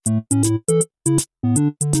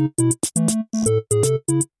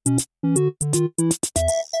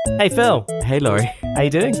Hey Phil. Hey Laurie. How you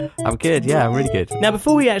doing? I'm good, yeah, I'm really good. Now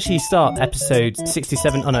before we actually start episode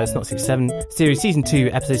 67, oh no it's not 67, season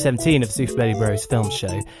 2 episode 17 of the Super Baby Bros film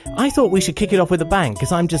show, I thought we should kick it off with a bang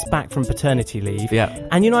because I'm just back from paternity leave. Yeah.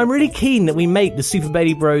 And I'm really keen that we make the Super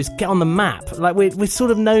Baby Bros get on the map. Like we're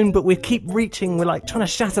sort of known, but we keep reaching, we're like trying to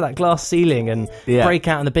shatter that glass ceiling and break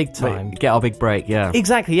out in the big time. Get our big break, yeah.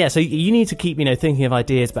 Exactly, yeah. So you need to keep, thinking of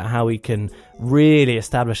ideas about how we can really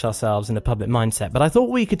establish ourselves in the public mindset. But I thought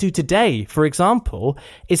what we could do today, for example,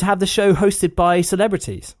 is have the show hosted by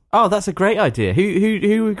celebrities. Oh, that's a great idea.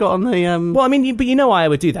 Who we got on the... Well, I mean, but you know why I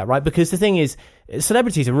would do that, right? Because the thing is,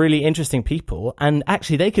 celebrities are really interesting people, and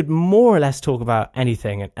actually they could more or less talk about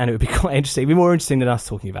anything, and it would be quite interesting. It'd be more interesting than us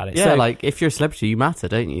talking about it. Yeah, so, like, if you're a celebrity, you matter,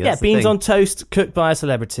 don't you? That's beans on toast, cooked by a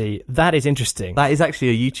celebrity. That is interesting. That is actually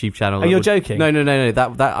a YouTube channel. Oh, you're joking? No.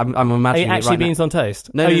 That I'm imagining it actually beans on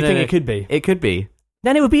toast? No, you think it could be? It could be.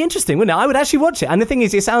 Then it would be interesting, wouldn't it? I would actually watch it. And the thing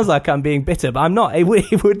is, it sounds like I'm being bitter, but I'm not. It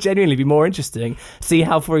would genuinely be more interesting. See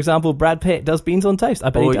how, for example, Brad Pitt does beans on toast. I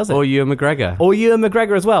bet he does it. Or Ewan McGregor. Or Ewan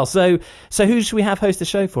McGregor as well. So who should we have host the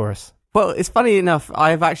show for us? Well, it's funny enough,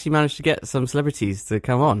 I've actually managed to get some celebrities to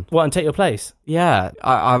come on. What, and take your place? Yeah,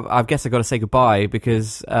 I guess I've got to say goodbye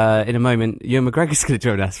because in a moment, Ewan McGregor's going to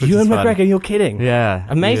join us. Ewan McGregor, you're kidding? Yeah.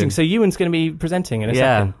 Amazing. So Ewan's going to be presenting in a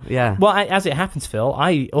second. Yeah. Well, as it happens, Phil,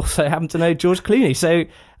 I also happen to know George Clooney. So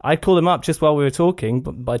I called him up just while we were talking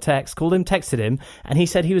by text, texted him, and he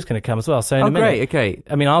said he was going to come as well. So in a minute, great, okay.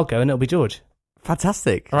 I mean, I'll go and it'll be George.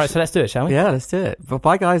 Fantastic. All right, so let's do it, shall we? Yeah, let's do it. Well,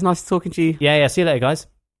 bye, guys. Nice talking to you. Yeah. See you later, guys.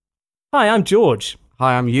 Hi, I'm George.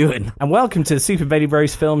 Hi, I'm Ewan. And welcome to the Super Baby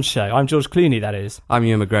Bros film show. I'm George Clooney, that is. I'm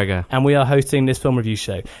Ewan McGregor. And we are hosting this film review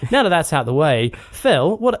show. Now that that's out of the way,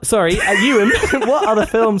 Phil, Ewan, what are the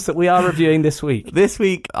films that we are reviewing this week? This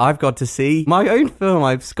week, I've got to see my own film.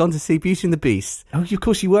 I've gone to see Beauty and the Beast. Oh, of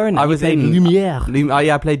course you were in that. I was in Lumière.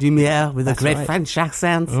 I played Lumière with That's a great right. French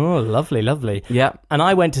accent. Oh, lovely. Yeah. And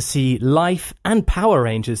I went to see Life and Power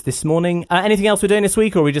Rangers this morning. Anything else we're doing this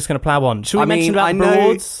week, or are we just going to plough on? Should we mention about the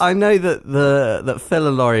rewards? I know that Phil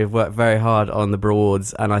and Laurie have worked very hard on the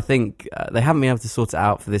rewards, and I think they haven't been able to sort it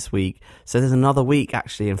out for this week. So there's another week,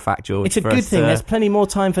 actually, in fact, George. It's a good thing. There's plenty more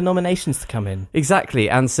time for nominations to come in. Exactly.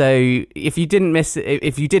 And so if you did miss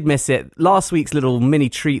it, last week's little mini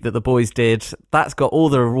treat that the boys did, that's got all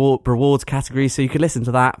the rewards categories, so you could listen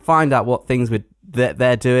to that, find out what things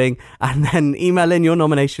they're doing, and then email in your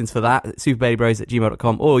nominations for that at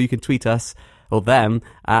superbabybros@gmail.com, or you can tweet us or them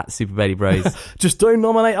at superbabybros. Just don't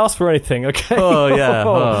nominate us for anything, okay? Oh, yeah.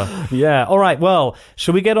 Oh. Yeah. All right, well,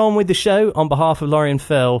 shall we get on with the show? On behalf of Laurie and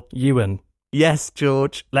Phil, Ewan. Yes,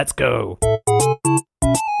 George. Let's go.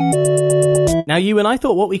 Now, Ewan, I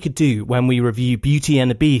thought what we could do when we review Beauty and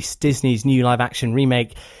the Beast, Disney's new live-action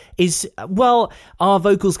remake, is, well, our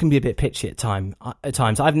vocals can be a bit pitchy at times.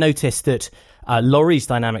 I've noticed that Laurie's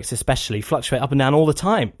dynamics especially fluctuate up and down all the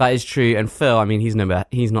time. That is true. And Phil, I mean, he's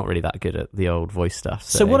not really that good at the old voice stuff.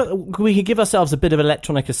 So what we could give ourselves a bit of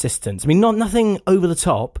electronic assistance. I mean, nothing over the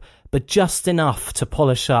top, but just enough to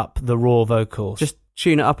polish up the raw vocals. Just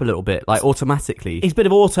tune it up a little bit, like automatically. It's a bit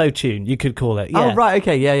of auto-tune, you could call it. Yeah. Oh, right,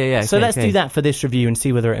 okay, yeah. So okay, let's do that for this review and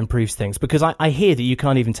see whether it improves things, because I hear that you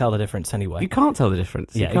can't even tell the difference anyway. You can't tell the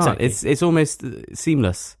difference. Yeah, you can't. exactly. It's almost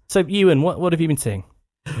seamless. So, Ewan, what have you been seeing?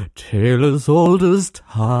 Tale as old as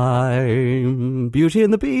time, Beauty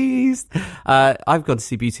and the Beast. I've gone to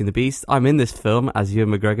see Beauty and the Beast. I'm in this film as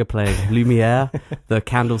Ewan McGregor playing Lumière, the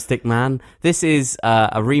Candlestick Man. This is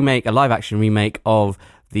a live-action remake of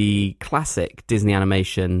the classic Disney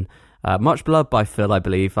animation, much beloved by Phil, I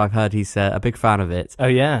believe. I've heard he's a big fan of it. Oh,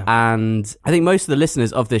 yeah. And I think most of the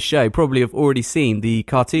listeners of this show probably have already seen the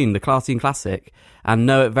cartoon classic, and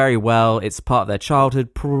know it very well. It's part of their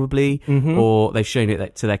childhood, probably, or they've shown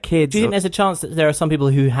it to their kids. Do you think there's a chance that there are some people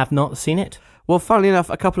who have not seen it? Well, funnily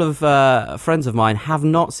enough, a couple of friends of mine have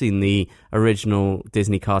not seen the original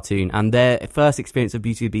Disney cartoon, and their first experience of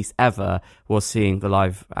Beauty and the Beast ever was seeing the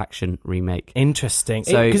live-action remake. Interesting.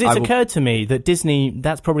 So Because it's occurred to me that Disney,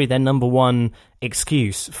 that's probably their number one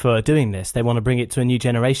excuse for doing this. They want to bring it to a new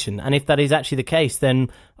generation. And if that is actually the case,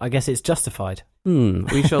 then I guess it's justified.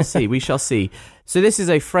 We shall see. We shall see. So this is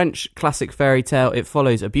a French classic fairy tale. It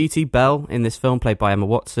follows a beauty, Belle, in this film, played by Emma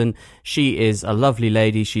Watson. She is a lovely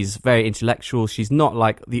lady. She's very intellectual. She's not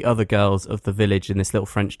like the other girls of the village in this little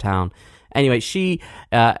French town. Anyway, she,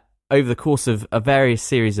 over the course of a various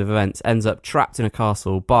series of events, ends up trapped in a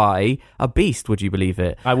castle by a beast, would you believe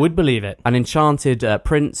it? I would believe it. An enchanted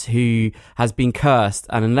prince who has been cursed,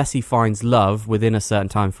 and unless he finds love within a certain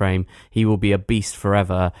time frame, he will be a beast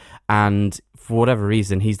forever. And for whatever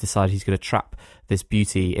reason, he's decided he's going to trap this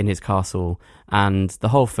beauty in his castle, and the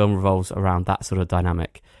whole film revolves around that sort of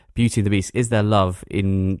dynamic. Beauty and the Beast is their love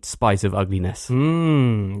in spite of ugliness.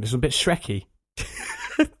 It's a bit Shrekky.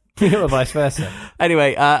 Or vice versa.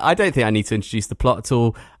 Anyway, I don't think I need to introduce the plot at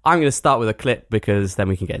all. I'm going to start with a clip because then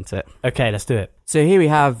we can get into it. Okay, let's do it. So here we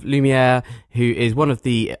have Lumiere, who is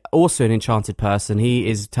also an enchanted person. He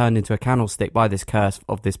is turned into a candlestick by this curse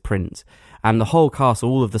of this prince. And the whole castle,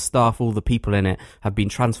 all of the staff, all the people in it have been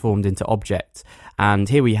transformed into objects. And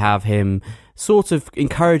here we have him sort of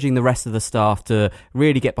encouraging the rest of the staff to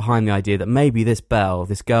really get behind the idea that maybe this Belle,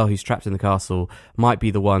 this girl who's trapped in the castle, might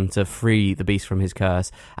be the one to free the beast from his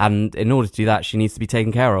curse. And in order to do that, she needs to be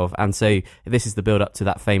taken care of. And so this is the build-up to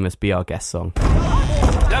that famous Be Our Guest song.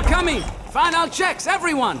 They're coming! Final checks,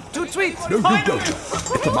 everyone! Tout de suite! No, you don't.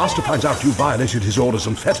 If the master finds out you violated his orders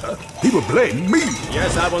and fed her, he will blame me.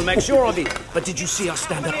 Yes, I will make sure of it. But did you see us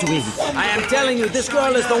stand up to him? I am telling you, this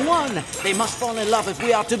girl is the one. They must fall in love if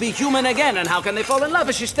we are to be human again. And how can they fall in love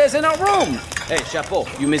if she stays in her room? Hey, Chapeau,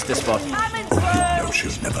 you missed the spot. No,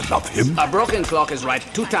 she'll never love him. A broken clock is right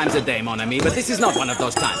 2 times a day, mon ami, but this is not one of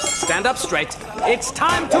those times. Stand up straight. It's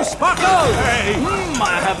time to sparkle! Hey!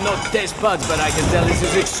 I have no taste buds, but I can tell this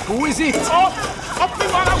is exquisite. Up we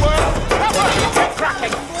want to work! That was keep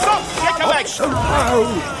cracking! Stop! Take a leg! So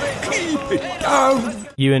now, keep it down.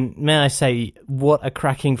 Ewan, may I say, what a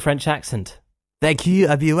cracking French accent. Thank you.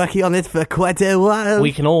 I've been working on it for quite a while.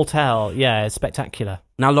 We can all tell. Yeah, it's spectacular.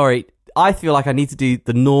 Now, Laurie, I feel like I need to do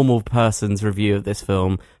the normal person's review of this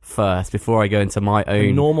film first before I go into my own...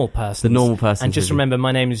 The normal person. And just review. Remember,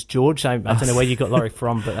 my name is George. I don't know where you got Laurie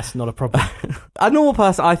from, but that's not a problem. A normal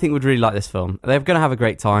person, I think, would really like this film. They're going to have a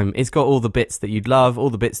great time. It's got all the bits that you'd love, all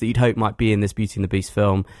the bits that you'd hope might be in this Beauty and the Beast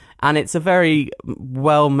film. And it's a very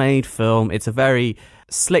well-made film. It's a very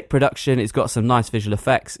slick production. It's got some nice visual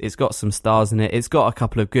effects. It's got some stars in it. It's got a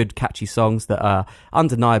couple of good, catchy songs that are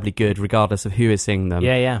undeniably good, regardless of who is singing them.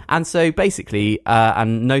 Yeah. And so basically,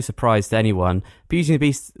 and no surprise to anyone, Beauty and the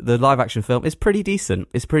Beast, the live-action film, is pretty decent.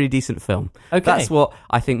 It's a pretty decent film. Okay. That's what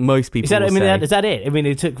I think most people will say. Is that it? I mean,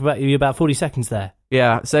 it took you about 40 seconds there.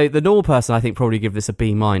 Yeah, so the normal person, I think, probably give this a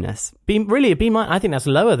B-. Really, a B-? I think that's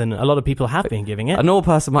lower than a lot of people have been giving it. A normal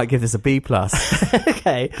person might give this a B+.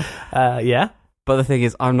 Okay, yeah. But the thing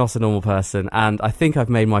is, I'm not a normal person, and I think I've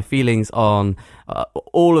made my feelings on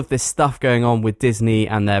all of this stuff going on with Disney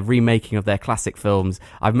and their remaking of their classic films.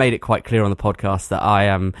 I've made it quite clear on the podcast that I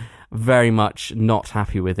am very much not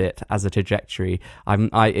happy with it as a trajectory.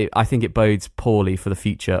 I think it bodes poorly for the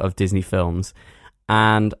future of Disney films.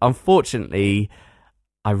 And unfortunately,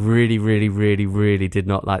 I really, really, really, really did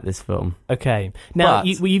not like this film. Okay. Now,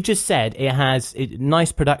 But- you've just said it has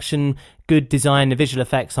nice production, good design, the visual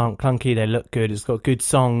effects aren't clunky, they look good, it's got good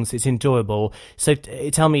songs, it's enjoyable. So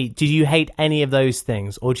tell me, do you hate any of those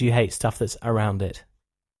things, or do you hate stuff that's around it?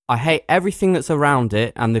 I hate everything that's around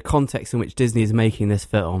it and the context in which Disney is making this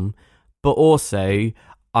film, but also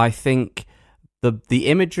I think the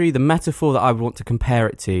imagery, the metaphor that I would want to compare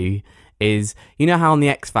it to is, you know how on the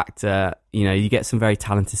X Factor, you know, you get some very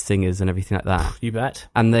talented singers and everything like that. You bet.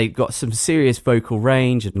 And they've got some serious vocal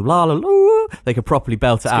range and la la la, they could properly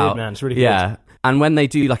belt it It's out. good, man. It's really Yeah. good. And when they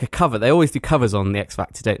do like a cover, they always do covers on the X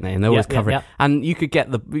Factor, don't they? And they always cover it. And you could get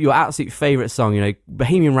your absolute favourite song, you know,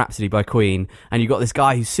 Bohemian Rhapsody by Queen, and you've got this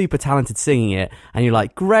guy who's super talented singing it, and you're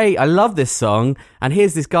like, great, I love this song, and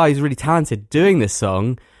here's this guy who's really talented doing this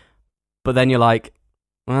song, but then you're like,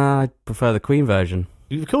 I prefer the Queen version.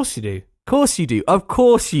 Of course you do. Of course you do. Of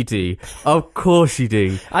course you do. Of course you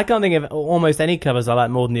do. I can't think of almost any covers I like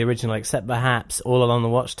more than the original, except perhaps All Along the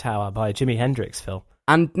Watchtower by Jimi Hendrix, Phil.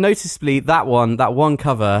 And noticeably, that one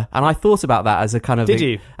cover, and I thought about that as a kind of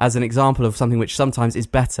as an example of something which sometimes is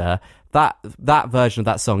better. That version of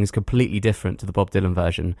that song is completely different to the Bob Dylan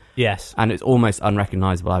version. Yes, and it's almost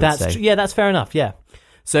unrecognisable. I would say. Yeah, that's fair enough. Yeah.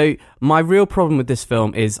 So my real problem with this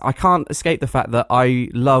film is I can't escape the fact that I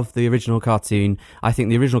love the original cartoon. I think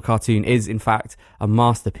the original cartoon is, in fact, a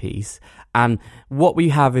masterpiece. And what we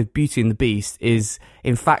have with Beauty and the Beast is,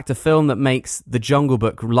 in fact, a film that makes the Jungle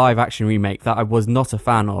Book live-action remake that I was not a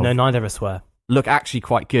fan of. No, neither of us were. Look actually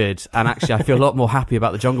quite good. And actually, I feel a lot more happy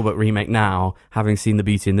about the Jungle Book remake now, having seen the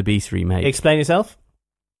Beauty and the Beast remake. Explain yourself.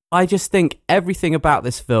 I just think everything about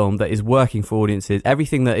this film that is working for audiences,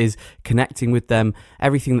 everything that is connecting with them,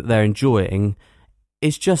 everything that they're enjoying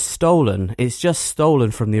is just stolen. It's just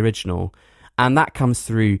stolen from the original. And that comes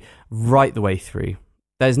through right the way through.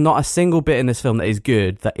 There's not a single bit in this film that is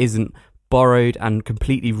good that isn't borrowed and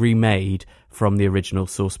completely remade from the original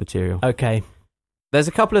source material. Okay. There's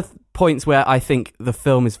a couple of points where I think the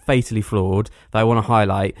film is fatally flawed that I want to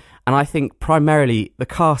highlight, and I think primarily the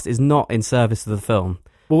cast is not in service of the film.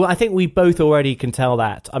 Well, I think we both already can tell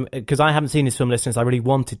that, because I haven't seen this film, listeners. I really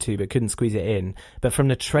wanted to, but couldn't squeeze it in. But from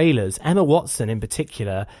the trailers, Emma Watson in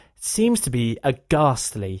particular seems to be a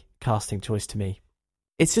ghastly casting choice to me.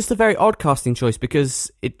 It's just a very odd casting choice because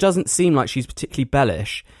it doesn't seem like she's particularly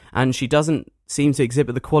bellish, and she doesn't seem to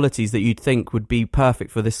exhibit the qualities that you'd think would be perfect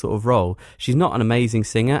for this sort of role. She's not an amazing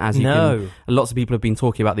singer, as lots of people have been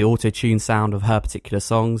talking about the auto-tune sound of her particular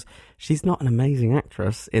songs. She's not an amazing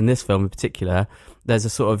actress in this film in particular. There's a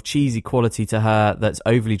sort of cheesy quality to her that's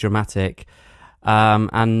overly dramatic,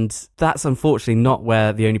 and that's unfortunately not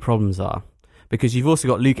where the only problems are, because you've also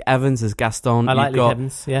got Luke Evans as Gaston. I like Luke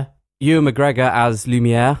Evans, yeah. Ewan McGregor as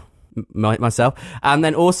Lumiere, myself, and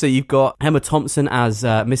then also you've got Emma Thompson as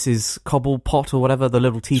Mrs. Cobblepot or whatever, the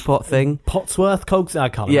little teapot thing. Potsworth, Cogs, I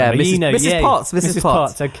can't yeah, remember. Mrs. Potts, Mrs.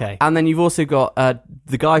 Potts, okay. And then you've also got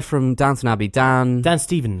the guy from Downton Abbey, Dan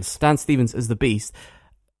Stevens as the Beast.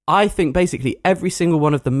 I think basically every single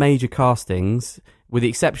one of the major castings, with the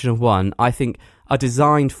exception of one, I think are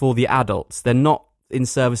designed for the adults. They're not in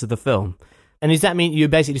service of the film. And does that mean you're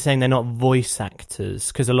basically saying they're not voice actors?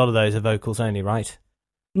 Because a lot of those are vocals only, right?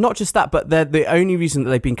 Not just that, but they're the only reason that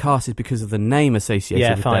they've been cast is because of the name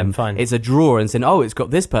associated with them. Fine. It's a drawer and saying, oh, it's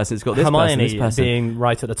got this person, it's got this person, this person. Being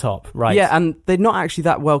right at the top, right. Yeah, and they're not actually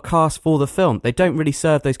that well cast for the film. They don't really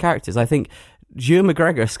serve those characters. I think Ewan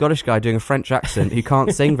McGregor, a Scottish guy doing a French accent who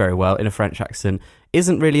can't sing very well in a French accent,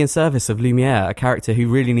 isn't really in service of Lumiere, a character who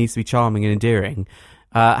really needs to be charming and endearing.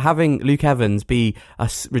 Having Luke Evans be a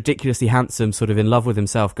ridiculously handsome, sort of in love with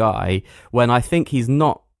himself guy, when I think he's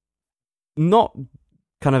not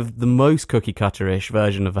kind of the most cookie-cutter-ish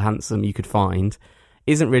version of a handsome you could find,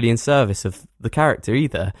 isn't really in service of the character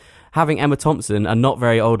either. Having Emma Thompson, a not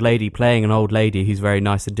very old lady, playing an old lady who's very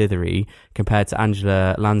nice and dithery, compared to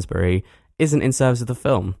Angela Lansbury, isn't in service of the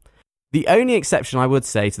film. The only exception I would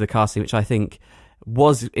say to the casting, which I think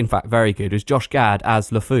was in fact very good, was Josh Gad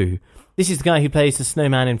as LeFou. This is the guy who plays the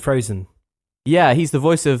snowman in Frozen. Yeah, he's the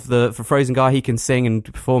voice of the Frozen guy. He can sing and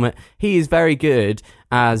perform it. He is very good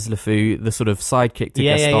as LeFou, the sort of sidekick to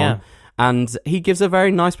Gaston. Yeah. And he gives a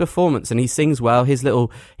very nice performance and he sings well.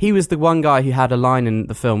 He was the one guy who had a line in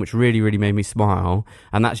the film which really, really made me smile.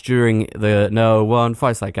 And that's during the No One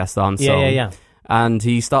Fights Like Gaston song. Yeah. And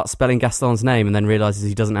he starts spelling Gaston's name and then realises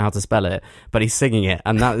he doesn't know how to spell it, but he's singing it,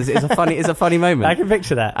 and that is it's a funny moment. I can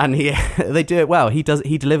picture that. And they do it well. He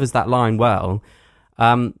delivers that line well.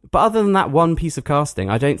 But other than that one piece of casting,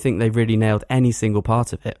 I don't think they've really nailed any single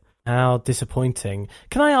part of it. How disappointing.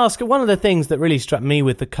 Can I ask, one of the things that really struck me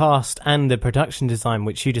with the cast and the production design,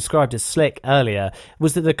 which you described as slick earlier,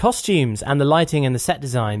 was that the costumes and the lighting and the set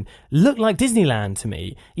design look like Disneyland to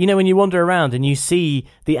me. You know, when you wander around and you see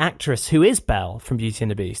the actress who is Belle from Beauty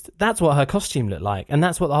and the Beast, that's what her costume looked like, and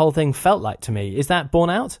that's what the whole thing felt like to me. Is that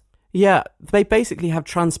borne out? Yeah, they basically have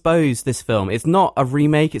transposed this film. It's not a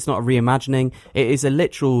remake, it's not a reimagining. It is a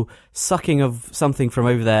literal sucking of something from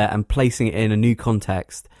over there and placing it in a new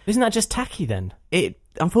context. Isn't that just tacky then?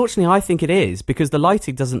 Unfortunately, I think it is, because the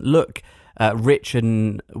lighting doesn't look rich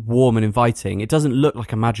and warm and inviting. It doesn't look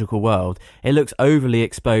like a magical world. It looks overly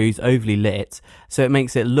exposed, overly lit, so it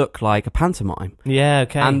makes it look like a pantomime. Yeah,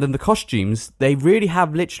 okay. And then the costumes, they really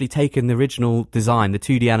have literally taken the original design, the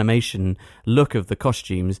 2D animation look of the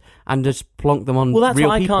costumes, and just plonked them on real people. Well, that's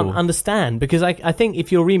what I can't understand, because I think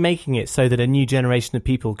if you're remaking it so that a new generation of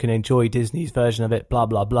people can enjoy Disney's version of it, blah,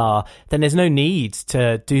 blah, blah, then there's no need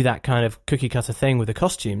to do that kind of cookie-cutter thing with the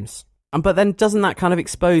costumes. But then doesn't that kind of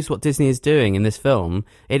expose what Disney is doing in this film?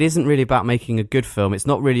 It isn't really about making a good film. It's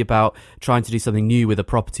not really about trying to do something new with a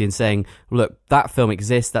property and saying, look, that film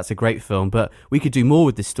exists, that's a great film, but we could do more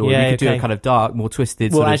with this story. We could do a kind of dark, more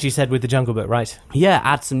twisted... Well, as you said with The Jungle Book, right? Yeah,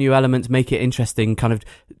 add some new elements, make it interesting, kind of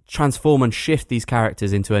transform and shift these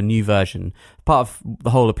characters into a new version. Part of the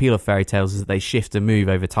whole appeal of fairy tales is that they shift and move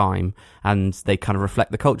over time and they kind of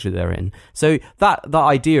reflect the culture they're in. So that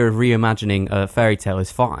idea of reimagining a fairy tale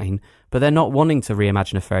is fine, but they're not wanting to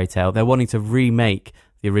reimagine a fairy tale. They're wanting to remake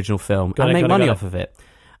the original film and make money off of it.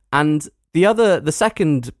 And the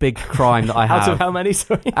second big crime that I have... Out of how many,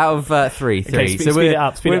 sorry? Out of three. Okay, so speed it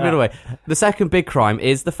up. Away. The second big crime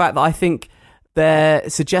is the fact that I think they're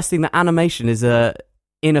suggesting that animation is a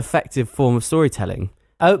ineffective form of storytelling.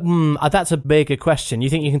 That's a bigger question. You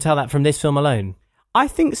think you can tell that from this film alone? I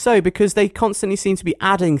think so, because they constantly seem to be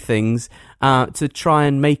adding things to try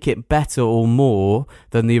and make it better or more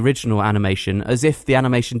than the original animation, as if the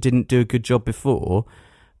animation didn't do a good job before.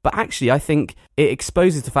 But actually, I think it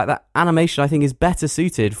exposes the fact that animation, I think, is better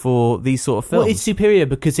suited for these sort of films. Well, it's superior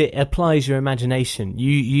because it applies your imagination.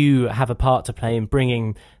 You have a part to play in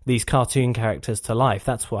bringing these cartoon characters to life.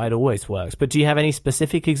 That's why it always works. But do you have any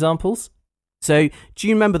specific examples? So, do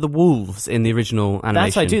you remember the wolves in the original animation?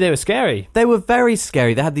 That's I do. They were scary. They were very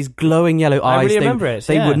scary. They had these glowing yellow eyes. I really remember it.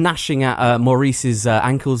 They were gnashing at Maurice's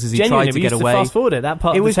ankles as he tried to get away. We used to fast forward it. That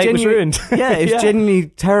part of the tape was ruined. Yeah, it was genuinely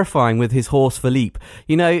terrifying with his horse Philippe.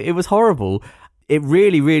 You know, it was horrible. It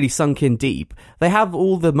really, really sunk in deep. They have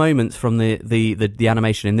all the moments from the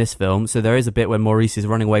animation in this film. So there is a bit when Maurice is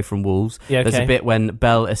running away from wolves. Yeah, okay. There's a bit when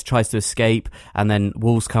Belle tries to escape and then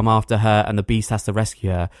wolves come after her and the beast has to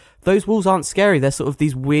rescue her. Those wolves aren't scary. They're sort of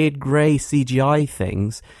these weird grey CGI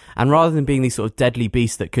things. And rather than being these sort of deadly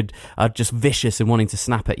beasts that are just vicious and wanting to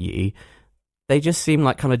snap at you, they just seem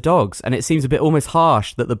like kind of dogs, and it seems a bit almost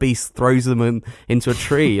harsh that the beast throws them into a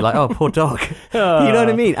tree, like, oh, poor dog. You know what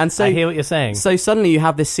I mean? And so I hear what you're saying. So suddenly you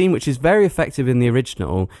have this scene which is very effective in the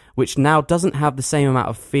original, which now doesn't have the same amount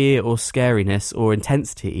of fear or scariness or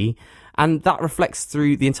intensity, and that reflects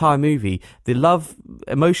through the entire movie. The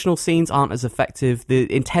emotional scenes aren't as effective. The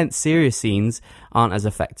intense, serious scenes aren't as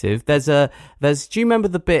effective. Do you remember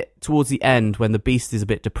the bit towards the end when the beast is a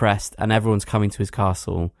bit depressed and everyone's coming to his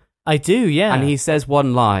castle? I do, yeah. And he says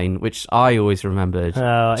one line, which I always remembered.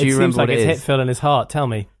 Do you remember what it is? It's hit Phil in his heart. Tell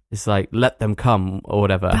me. It's like, let them come, or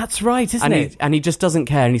whatever. That's right, isn't it? And he just doesn't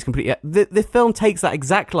care, and he's completely... The film takes that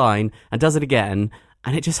exact line and does it again,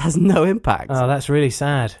 and it just has no impact. Oh, that's really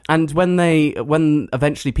sad. And when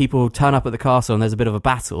eventually people turn up at the castle and there's a bit of a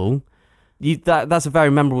battle, that's a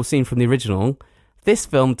very memorable scene from the original. This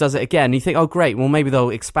film does it again. You think, oh, great, well, maybe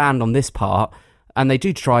they'll expand on this part. And they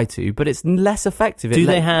do try to, but it's less effective. Do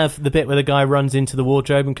they have the bit where the guy runs into the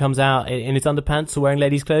wardrobe and comes out in his underpants or wearing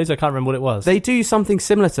ladies' clothes? I can't remember what it was. They do something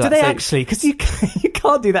similar to that. Do they actually? Because you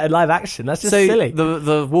can't do that in live action. That's just silly.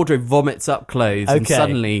 The wardrobe vomits up clothes, and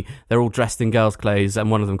suddenly they're all dressed in girls' clothes,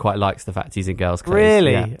 and one of them quite likes the fact he's in girls' clothes.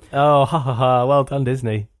 Really? Yeah. Oh, ha ha ha. Well done,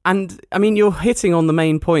 Disney. And, I mean, you're hitting on the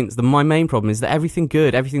main points. My main problem is that everything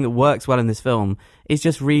that works well in this film is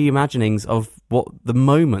just reimaginings of what the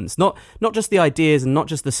moments, not just the ideas and not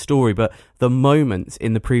just the story, but the moments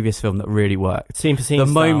in the previous film that really worked. Scene for scene The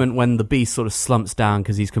style. moment when the beast sort of slumps down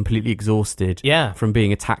because he's completely exhausted from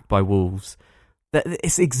being attacked by wolves.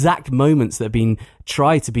 It's exact moments that have been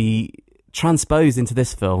tried to be transposed into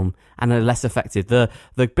this film and are less effective. The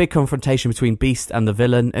big confrontation between Beast and the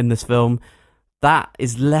villain in this film, that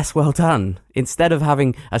is less well done. Instead of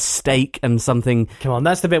having a stake and something... Come on,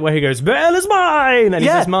 that's the bit where he goes, Belle is mine! And he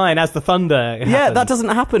says mine as the thunder happens. Yeah, that doesn't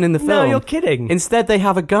happen in the film. No, you're kidding. Instead, they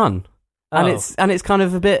have a gun. And it's kind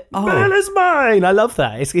of a bit... Oh. Belle is mine! I love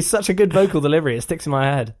that. It's such a good vocal delivery. It sticks in my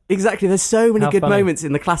head. Exactly. There's so many good moments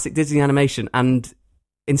in the classic Disney animation, and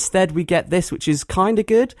instead we get this, which is kind of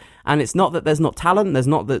good. And it's not that there's not talent, there's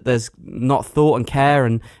not that there's not thought and care,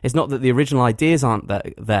 and it's not that the original ideas aren't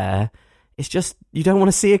there. It's just, you don't want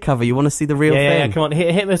to see a cover, you want to see the real thing. Yeah, come on,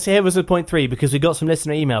 here was a point 3, because we got some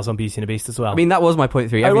listener emails on Beauty and the Beast as well. I mean, that was my point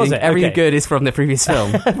 3. Everything good is from the previous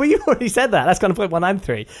film. Well, you already said that. That's kind of point 1 and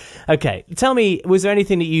 3. Okay, tell me, was there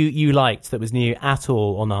anything that you liked that was new at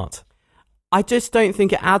all or not? I just don't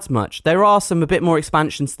think it adds much. There are a bit more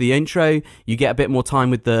expansions to the intro. You get a bit more time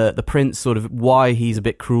with the prince, sort of why he's a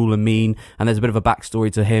bit cruel and mean, and there's a bit of a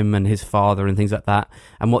backstory to him and his father and things like that,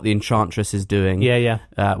 and what the Enchantress is doing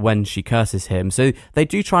when she curses him. So they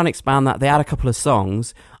do try and expand that. They add a couple of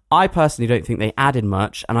songs. I personally don't think they added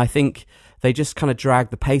much, and I think they just kind of drag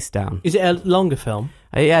the pace down. Is it a longer film?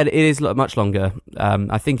 Yeah, it is much longer.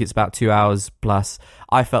 I think it's about 2 hours plus.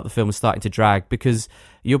 I felt the film was starting to drag because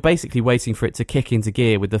you're basically waiting for it to kick into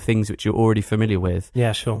gear with the things which you're already familiar with.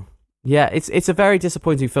 Yeah, sure. Yeah, it's a very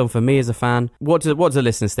disappointing film for me as a fan. What do the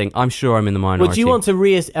listeners think? I'm sure I'm in the minority. Would you want to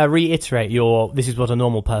reiterate this is what a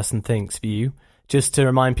normal person thinks for you? Just to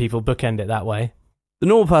remind people, bookend it that way. The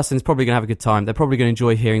normal person is probably going to have a good time. They're probably going to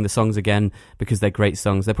enjoy hearing the songs again because they're great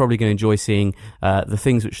songs. They're probably going to enjoy seeing the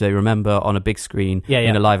things which they remember on a big screen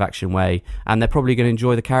in a live action way. And they're probably going to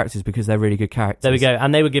enjoy the characters because they're really good characters. There we go.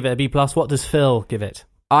 And they would give it a B+. What does Phil give it?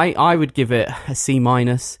 I would give it a C-.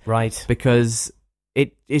 Right. Because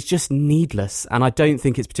it's just needless. And I don't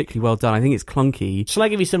think it's particularly well done. I think it's clunky. Shall I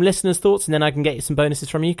give you some listeners' thoughts and then I can get you some bonuses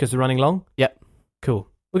from you because we're running long? Yep. Cool.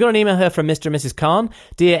 We got an email here from Mr. and Mrs. Khan.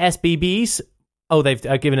 Dear SBBs... Oh, they've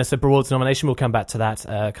given us a awards nomination. We'll come back to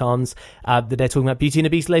that, Cons. They're talking about Beauty and the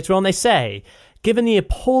Beast later on. They say, given the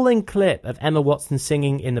appalling clip of Emma Watson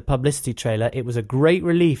singing in the publicity trailer, it was a great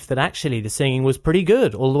relief that actually the singing was pretty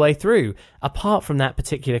good all the way through, apart from that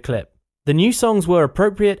particular clip. The new songs were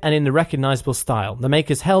appropriate and in the recognisable style. The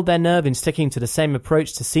makers held their nerve in sticking to the same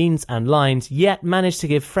approach to scenes and lines, yet managed to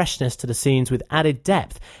give freshness to the scenes with added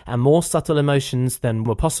depth and more subtle emotions than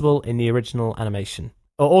were possible in the original animation.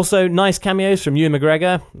 Also, nice cameos from Ewan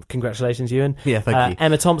McGregor. Congratulations, Ewan. Yeah, thank you.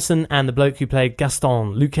 Emma Thompson and the bloke who played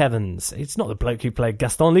Gaston, Luke Evans. It's not the bloke who played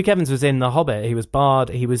Gaston. Luke Evans was in The Hobbit. He was Bard.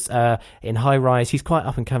 He was in High Rise. He's quite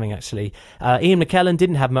up and coming, actually. Ian McKellen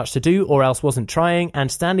didn't have much to do, or else wasn't trying.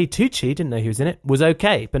 And Stanley Tucci, didn't know he was in it, was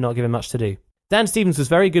okay, but not given much to do. Dan Stevens was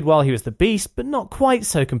very good while he was the Beast, but not quite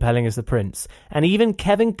so compelling as the Prince. And even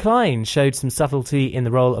Kevin Kline showed some subtlety in the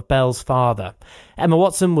role of Belle's father. Emma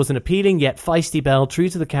Watson was an appealing yet feisty Belle, true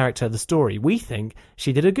to the character of the story. We think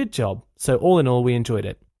she did a good job, so all in all we enjoyed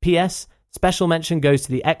it. P.S. Special mention goes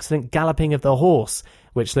to the excellent galloping of the horse,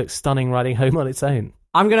 which looks stunning riding home on its own.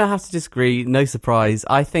 I'm going to have to disagree, no surprise.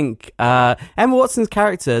 I think Emma Watson's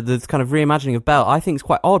character, the kind of reimagining of Belle, I think is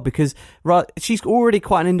quite odd because she's already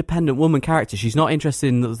quite an independent woman character. She's not interested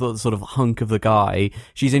in the sort of hunk of the guy.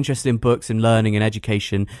 She's interested in books and learning and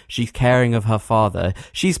education. She's caring of her father.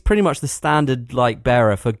 She's pretty much the standard like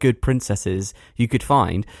bearer for good princesses you could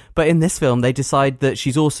find. But in this film, they decide that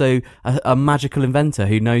she's also a magical inventor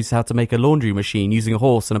who knows how to make a laundry machine using a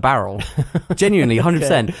horse and a barrel. Genuinely, 100%.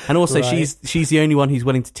 Okay. And also, right. she's the only one who's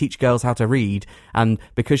willing to teach girls how to read, and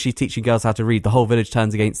because she's teaching girls how to read, the whole village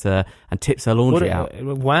turns against her and tips her laundry out.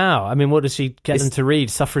 Wow. I mean, what does she get them to read?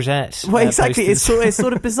 Suffragette? Well, exactly. It's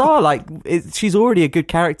sort of bizarre. Like, she's already a good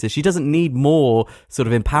character. She doesn't need more sort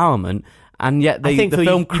of empowerment. And yet the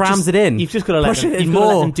film crams it in. You've just got to let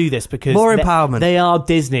them do this because more empowerment. They are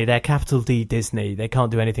Disney. They're capital D Disney. They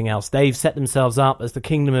can't do anything else. They've set themselves up as the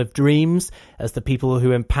kingdom of dreams, as the people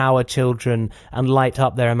who empower children and light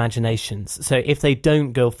up their imaginations. So if they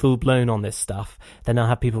don't go full blown on this stuff, then they'll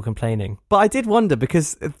have people complaining. But I did wonder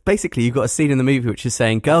because basically you've got a scene in the movie which is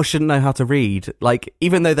saying girls shouldn't know how to read. Like,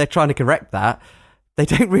 even though they're trying to correct that, they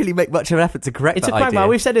don't really make much of an effort to correct that idea. It's a quagmire.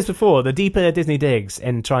 We've said this before. The deeper Disney digs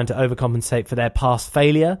in trying to overcompensate for their past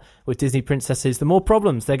failure with Disney princesses, the more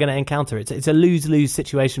problems they're going to encounter. It's a lose-lose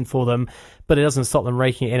situation for them, but it doesn't stop them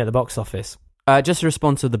raking it in at the box office. Just to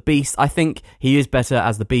respond to the Beast, I think he is better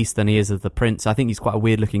as the Beast than he is as the Prince. I think he's quite a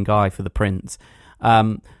weird-looking guy for the Prince.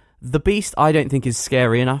 The Beast, I don't think is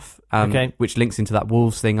scary enough, which links into that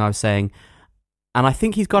wolves thing I was saying. And I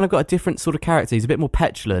think he's kind of got a different sort of character. He's a bit more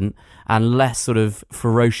petulant and less sort of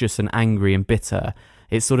ferocious and angry and bitter.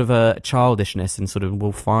 It's sort of a childishness and sort of,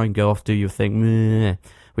 well, fine, go off, do your thing,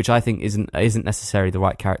 which I think isn't necessarily the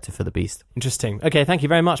right character for the Beast. Interesting. Okay, thank you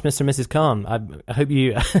very much, Mr. and Mrs. Khan. I hope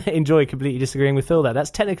you enjoy completely disagreeing with Phil there. That's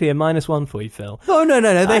technically a -1 for you, Phil. Oh, no.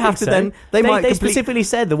 They have to so. Then... They specifically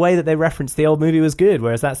said the way that they referenced the old movie was good,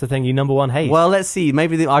 whereas that's the thing you number one hate. Well, let's see.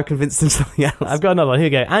 Maybe I've convinced them something else. I've got another one. Here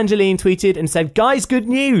we go. Angeline tweeted and said, "Guys, good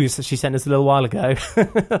news." She sent us a little while ago.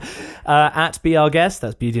 At Be Our Guest,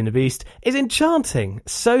 that's Beauty and the Beast, is enchanting.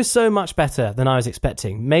 So much better than I was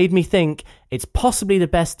expecting. Made me think it's possibly the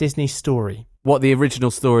best Disney story. What, the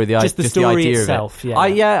original story? The story the idea itself, of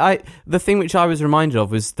it. The thing which I was reminded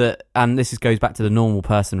of was that, and this goes back to the normal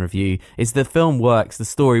person review, is the film works, the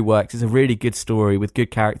story works. It's a really good story with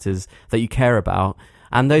good characters that you care about.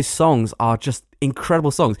 And those songs are just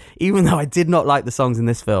incredible songs. Even though I did not like the songs in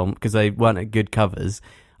this film because they weren't good covers,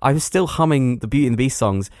 I was still humming the Beauty and the Beast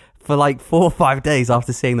songs for like 4 or 5 days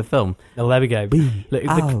after seeing the film. Oh, there we go.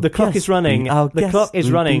 Look, the clock is running. The clock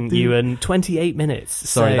is running, Ewan. 28 minutes.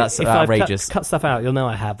 Sorry, that's outrageous. Cut stuff out, you'll know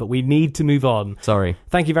I have, but we need to move on. Sorry.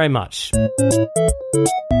 Thank you very much.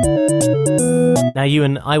 Now,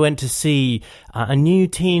 Ewan, I went to see a new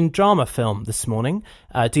teen drama film this morning,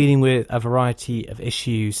 dealing with a variety of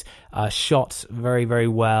issues, shot very, very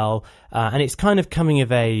well, and it's kind of coming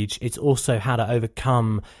of age. It's also how to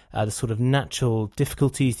overcome the sort of natural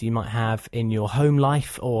difficulties that you might have in your home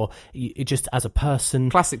life or just as a person.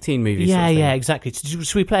 Classic teen movies. Yeah, exactly.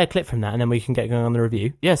 Should we play a clip from that and then we can get going on the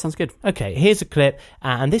review? Yeah, sounds good. Okay, here's a clip,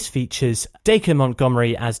 and this features Dacre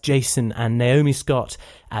Montgomery as Jason and Naomi Scott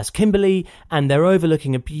as Kimberly, and they're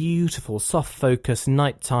overlooking a beautiful, soft-focus,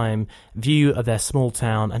 nighttime view of their small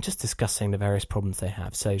town and just discussing the various problems they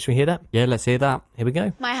have. So, should we hear that? Yeah, let's hear that. Here we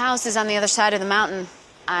go. My house is on the other side of the mountain.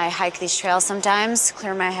 I hike these trails sometimes,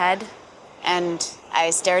 clear my head, and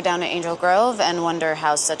I stare down at Angel Grove and wonder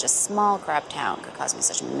how such a small crap town could cause me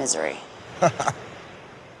such misery.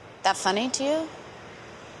 That funny to you?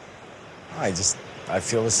 I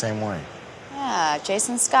feel the same way. Yeah,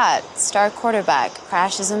 Jason Scott, star quarterback,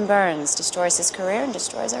 crashes and burns, destroys his career and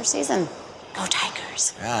destroys our season. Go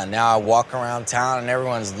Tigers. Yeah, now I walk around town and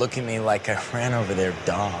everyone's looking at me like I ran over their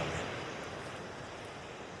dog.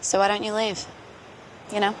 So why don't you leave?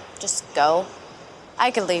 You know, just go. I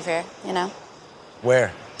could leave here, you know.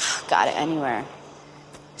 Where? Got it, anywhere.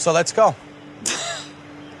 So let's go.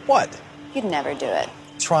 What? You'd never do it.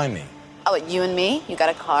 Try me. Oh, you and me? You got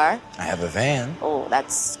a car? I have a van. Oh,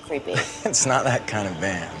 that's creepy. It's not that kind of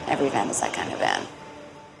van. Every van is that kind of van.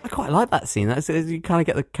 I quite like that scene. You kind of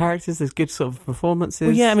get the characters. There's good sort of performances.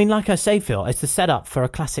 Well, yeah, I mean, like I say, Phil, it's the setup for a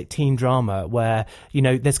classic teen drama where, you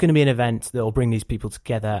know, there's going to be an event that will bring these people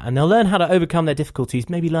together and they'll learn how to overcome their difficulties,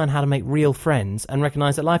 maybe learn how to make real friends and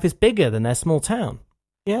recognise that life is bigger than their small town.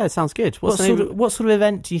 Yeah, it sounds good. What sort of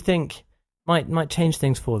event do you think might change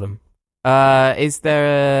things for them? Is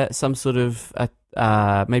there some sort of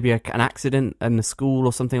maybe an accident in the school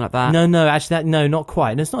or something like that? No, actually, not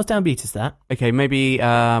quite. No, it's not as downbeat as that. Okay, maybe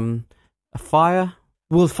a fire.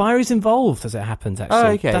 Well, fire is involved as it happens, actually. Oh,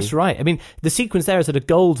 okay. That's right. I mean, the sequence there is at a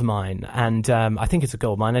gold mine, and I think it's a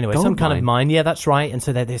gold mine anyway. Kind of mine. Yeah, that's right. And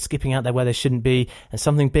so they're skipping out there where they shouldn't be, and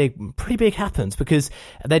something pretty big happens, because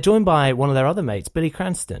they're joined by one of their other mates, Billy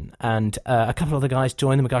Cranston, and a couple of other guys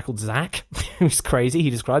join them, a guy called Zach, who's crazy. He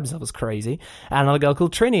describes himself as crazy. And another girl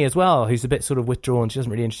called Trini as well, who's a bit sort of withdrawn. She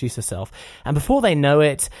doesn't really introduce herself. And before they know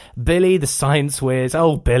it, Billy, the science whiz,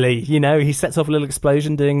 Billy, you know, he sets off a little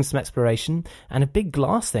explosion doing some exploration, and a big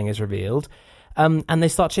glass thing is revealed, and they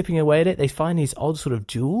start chipping away at it. They find these odd sort of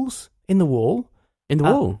jewels in the wall. In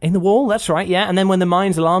the wall, that's right, yeah. And then when the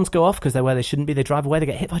mine's alarms go off because they're where they shouldn't be, they drive away, they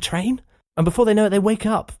get hit by a train. And before they know it, they wake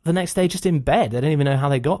up the next day just in bed. They don't even know how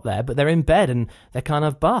they got there, but they're in bed and they're kind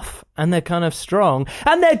of buff and they're kind of strong.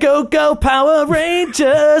 And they're Go Power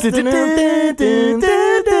Rangers!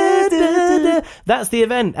 That's the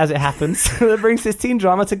event as it happens that brings this teen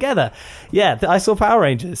drama together. Yeah, I saw Power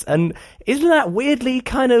Rangers. And isn't that weirdly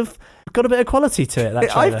kind of got a bit of quality to it, that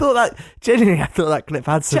trailer? I thought that clip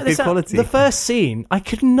had some good quality. The first scene, I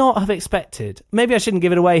could not have expected. Maybe I shouldn't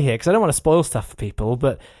give it away here because I don't want to spoil stuff for people,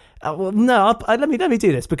 but let me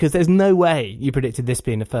do this, because there's no way you predicted this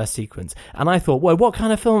being the first sequence. And I thought, whoa, what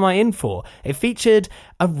kind of film am I in for? It featured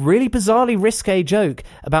a really bizarrely risque joke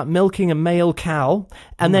about milking a male cow,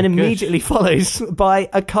 and then immediately follows by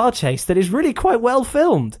a car chase that is really quite well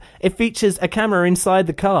filmed. It features a camera inside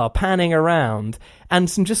the car panning around and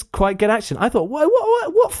some just quite good action. I thought, whoa,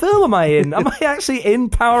 what film am I in? Am I actually in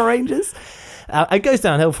Power Rangers? It goes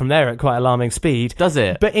downhill from there at quite alarming speed. Does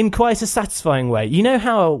it? But in quite a satisfying way. You know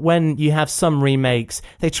how when you have some remakes,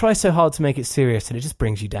 they try so hard to make it serious and it just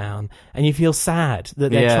brings you down. And you feel sad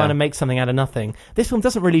that they're trying to make something out of nothing. This film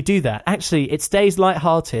doesn't really do that. Actually, it stays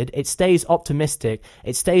lighthearted. It stays optimistic.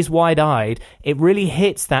 It stays wide-eyed. It really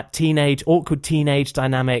hits that awkward teenage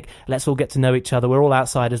dynamic. Let's all get to know each other. We're all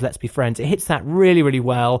outsiders. Let's be friends. It hits that really, really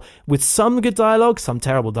well with some good dialogue, some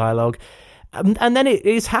terrible dialogue. And then it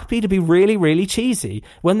is happy to be really, really cheesy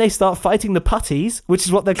when they start fighting the putties, which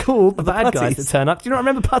is what they're called, the bad guys that turn up. Do you not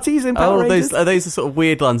remember putties in Power Rangers? Those are sort of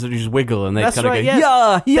weird ones that you just wiggle and they kind of go,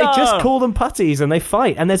 yeah. They just call them putties and they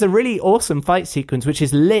fight. And there's a really awesome fight sequence which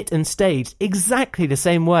is lit and staged exactly the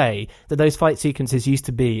same way that those fight sequences used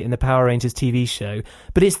to be in the Power Rangers TV show.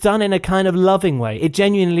 But it's done in a kind of loving way. It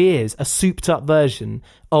genuinely is a souped-up version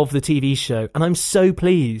of the TV show. And I'm so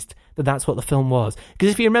pleased that that's what the film was.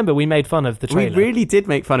 Because if you remember, we made fun of the trailer. We really did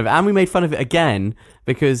make fun of it. And we made fun of it again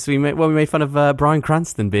because we made fun of Bryan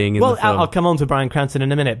Cranston being in the film. I'll come on to Bryan Cranston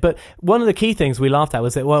in a minute. But one of the key things we laughed at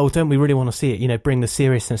was that, don't we really want to see it, bring the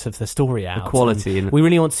seriousness of the story out. The quality. We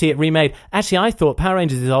really want to see it remade. Actually, I thought Power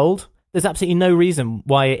Rangers is old. There's absolutely no reason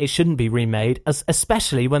why it shouldn't be remade,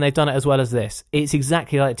 especially when they've done it as well as this. It's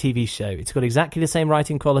exactly like a TV show. It's got exactly the same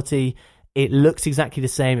writing quality. It looks exactly the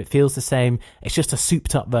same. It feels the same. It's just a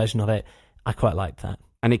souped-up version of it. I quite liked that.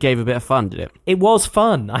 And it gave a bit of fun, did it? It was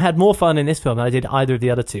fun. I had more fun in this film than I did either of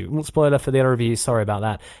the other two. Spoiler for the other reviews, sorry about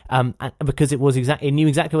that. Because it knew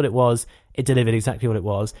exactly what it was. It delivered exactly what it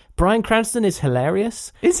was. Bryan Cranston is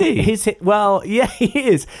hilarious. Is he? Well, yeah, he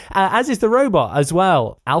is. As is the robot as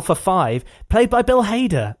well. Alpha 5, played by Bill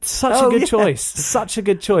Hader. Such a good choice. Such a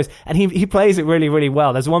good choice. And he plays it really, really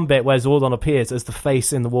well. There's one bit where Zordon appears as the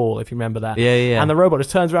face in the wall, if you remember that. Yeah. And the robot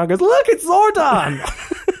just turns around and goes, "Look, it's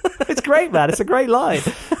Zordon!" It's great, man. It's a great line.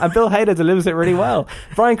 And Bill Hader delivers it really well.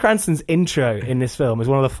 Bryan Cranston's intro in this film is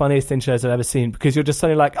one of the funniest intros I've ever seen, because you're just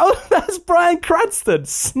suddenly like, oh, that's Bryan Cranston!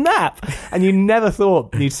 Snap! And you never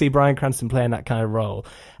thought you'd see Bryan Cranston playing that kind of role.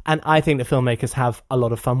 And I think the filmmakers have a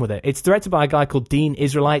lot of fun with it. It's directed by a guy called Dean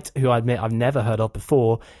Israelite, who I admit I've never heard of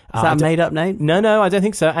before. Is that a made-up name? No, I don't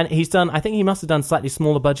think so. And I think he must have done slightly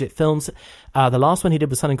smaller budget films. The last one he did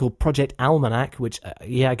was something called Project Almanac, which,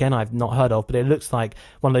 again, I've not heard of, but it looks like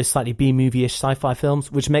one of those slightly B-movie-ish sci-fi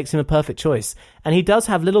films, which makes him a perfect choice. And he does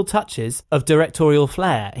have little touches of directorial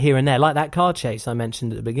flair here and there, like that car chase I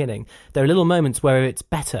mentioned at the beginning. There are little moments where it's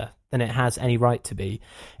better than it has any right to be.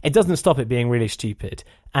 It doesn't stop it being really stupid,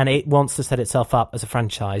 and it wants to set itself up as a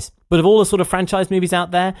franchise. But of all the sort of franchise movies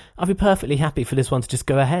out there, I'd be perfectly happy for this one to just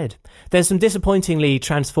go ahead. There's some disappointingly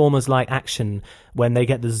Transformers-like action when they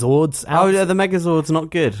get the Zords out. Oh, yeah, the Megazord's not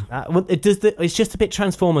good. Well, it's just a bit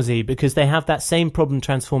Transformers-y because they have that same problem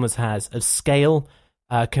Transformers has of scale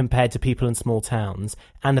compared to people in small towns,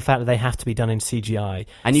 and the fact that they have to be done in CGI.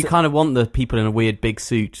 And you kind of want the people in a weird big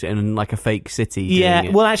suit in like a fake city. Yeah,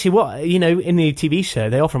 doing it. well, actually, in the TV show,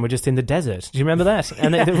 they often were just in the desert. Do you remember that?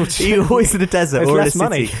 And You're always in the desert or in a city.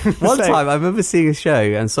 money. One time, I remember seeing a show,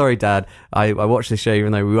 and sorry, Dad, I watched the show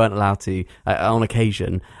even though we weren't allowed to on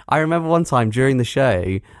occasion. I remember one time during the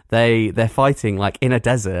show, they're fighting like in a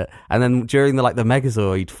desert, and then during the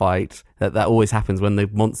Megazord fight that always happens when the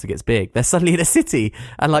monster gets big, they're suddenly in a city,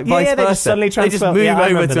 and vice versa. They just suddenly they just move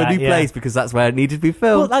over to a new place because that's where it needed to be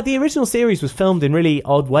filmed. Well, the original series was filmed in really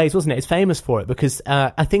odd ways, wasn't it? It's famous for it because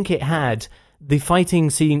I think it had the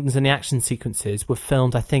fighting scenes and the action sequences were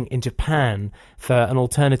filmed, I think, in Japan for an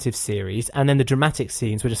alternative series, and then the dramatic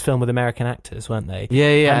scenes were just filmed with American actors, weren't they?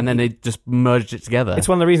 Yeah, and then they just merged it together. It's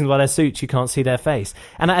one of the reasons why their suits, you can't see their face.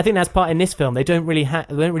 And I think that's part in this film. They don't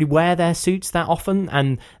really wear their suits that often,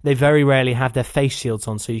 and they very rarely have their face shields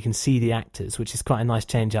on so you can see the actors, which is quite a nice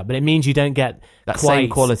change up. But it means you don't get that same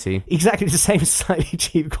quality. Exactly the same slightly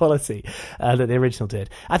cheap quality that the original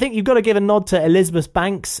did. I think you've got to give a nod to Elizabeth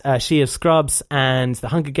Banks, she of Scrubs and The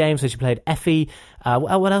Hunger Games, so she played Effie.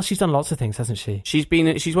 What else? She's done lots of things, hasn't she? She's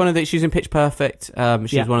in Pitch Perfect.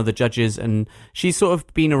 She's one of the judges, and she's sort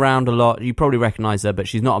of been around a lot. You probably recognise her, but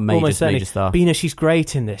she's not a major star. Bina, she's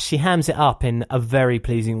great in this. She hams it up in a very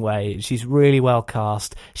pleasing way. She's really well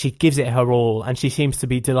cast. She gives it her all, and she seems to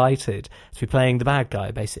be delighted to be playing the bad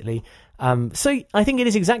guy, basically. So I think it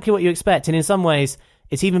is exactly what you expect, and in some ways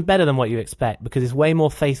it's even better than what you expect because it's way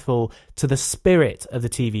more faithful to the spirit of the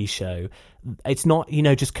TV show. It's not,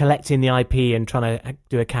 just collecting the IP and trying to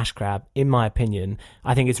do a cash grab, in my opinion.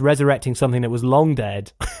 I think it's resurrecting something that was long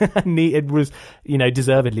dead, it was,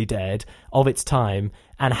 deservedly dead of its time,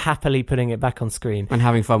 and happily putting it back on screen. And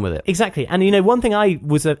having fun with it. Exactly. And, one thing I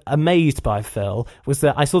was amazed by, Phil, was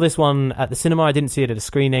that I saw this one at the cinema. I didn't see it at a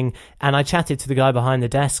screening. And I chatted to the guy behind the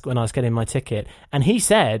desk when I was getting my ticket. And he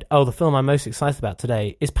said, the film I'm most excited about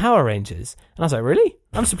today is Power Rangers. And I was like, really?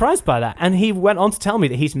 I'm surprised by that. And he went on to tell me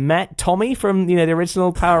that he's met Tommy from, the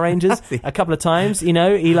original Power Rangers a couple of times. He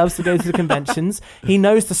loves to go to the conventions. He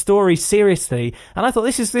knows the story seriously. And I thought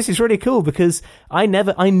this is really cool because I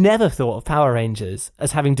never thought of Power Rangers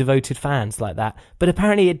as having devoted fans like that. But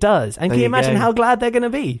apparently it does. And can you imagine how glad they're going to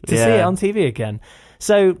be to see it on TV again?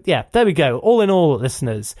 So, yeah, there we go. All in all,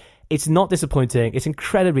 listeners, it's not disappointing. It's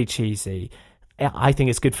incredibly cheesy. I think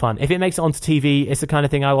it's good fun. If it makes it onto TV, it's the kind of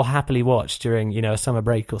thing I will happily watch during, a summer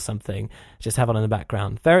break or something. Just have it in the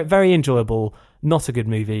background. Very, very enjoyable. Not a good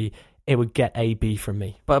movie. It would get a B from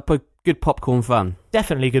me. But good popcorn fun.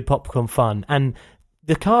 Definitely good popcorn fun. And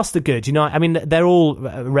the cast are good. They're all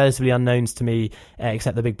relatively unknowns to me,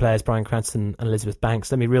 except the big players, Bryan Cranston and Elizabeth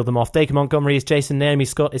Banks. Let me reel them off. Dacre Montgomery is Jason. Naomi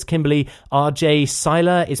Scott is Kimberly. R.J.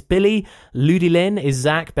 Seiler is Billy. Ludi Lin is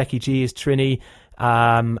Zach. Becky G is Trini.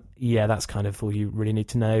 That's kind of all you really need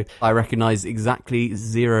to know. I recognise exactly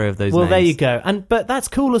 0 of those names. Well, there you go. But that's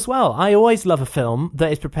cool as well. I always love a film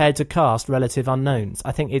that is prepared to cast relative unknowns.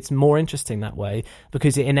 I think it's more interesting that way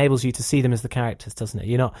because it enables you to see them as the characters, doesn't it?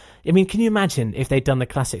 Can you imagine if they'd done the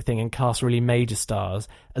classic thing and cast really major stars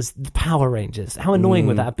as the Power Rangers? How annoying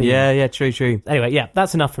would that have been? Yeah, true. Anyway,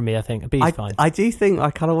 that's enough for me, I think. A B's fine. I do think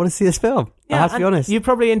I kind of want to see this film. I have to be honest. You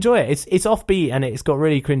probably enjoy it. It's offbeat and it's got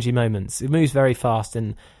really cringy moments. It moves very fast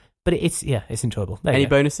but it's enjoyable. Any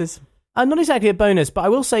bonuses? Not exactly a bonus, but I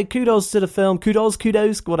will say kudos to the film. Kudos,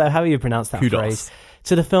 whatever, however you pronounce that phrase.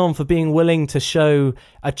 To the film for being willing to show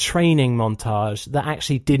a training montage that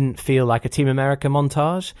actually didn't feel like a Team America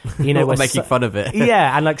montage. We're making fun of it.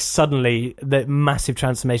 Yeah, and somally the massive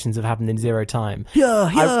transformations have happened in 0 time.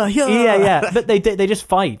 Yeah. But they just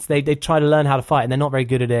fight. They try to learn how to fight, and they're not very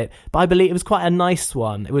good at it. But I believe it was quite a nice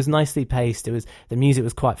one. It was nicely paced. The music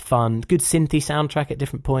was quite fun. Good synthy soundtrack at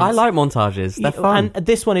different points. I like montages. They're fun. And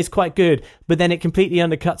this one is quite good, but then it completely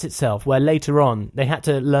undercuts itself. Where later on they had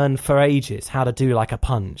to learn for ages how to do a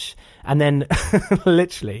punch, and then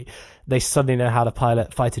literally they suddenly know how to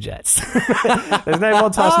pilot fighter jets. There's no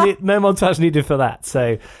montage needed for that.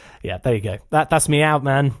 So yeah, there you go. That's me out,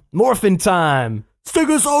 man. Morphin time.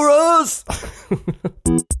 Stegosaurus.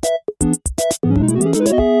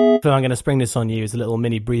 So I'm going to spring this on you as a little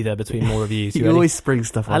mini breather between more reviews. You always spring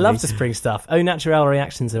stuff on me. I love to spring stuff. Au naturel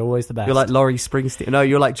reactions are always the best. You're like Laurie Springsteen. No,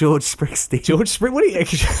 you're like George Springsteen. What are you?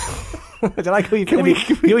 Did I call you?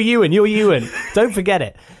 You're Ewan. Don't forget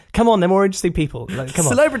it. Come on, they're more interesting people. Like, come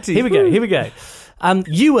on. Celebrities. Here we go.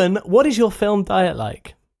 Ewan, what is your film diet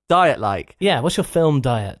like? Diet like? Yeah, what's your film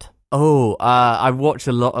diet? Oh, I watch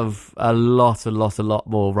a lot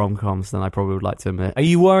more rom-coms than I probably would like to admit. Are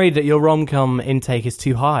you worried that your rom-com intake is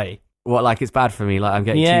too high? What, like it's bad for me? Like I'm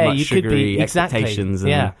getting too much sugary expectations?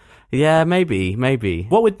 Exactly. Yeah, maybe.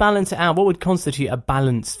 What would balance it out? What would constitute a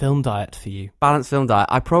balanced film diet for you? Balanced film diet.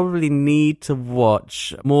 I probably need to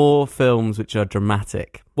watch more films which are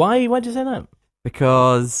dramatic. Why? Why'd you say that?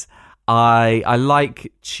 Because I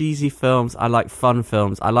like cheesy films. I like fun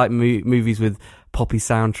films. I like movies with poppy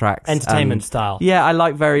soundtracks, entertainment style. Yeah, I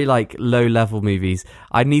like very like low level movies.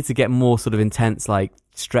 I need to get more sort of intense, like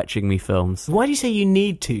stretching me films. Why do you say you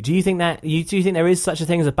need to? Do you think there is such a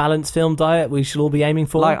thing as a balanced film diet we should all be aiming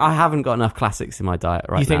for? Like I haven't got enough classics in my diet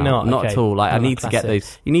right now. You think not? Not okay. at all. Like I need classics. to get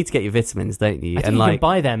those. You need to get your vitamins, don't you? I think you can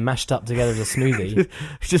buy them mashed up together as a smoothie.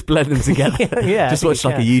 Just blend them together. Yeah, just watch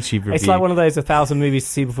like a YouTube review. It's like one of those 1,000 movies to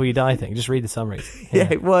see before you die thing. Just read the summaries.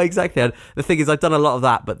 Yeah, well, exactly. And the thing is, I've done a lot of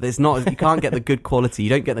that, but there's not. You can't get the good quality. You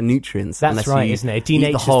don't get the nutrients. That's unless right, you isn't it? It eat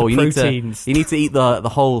the denatures whole. the proteins. You need to eat the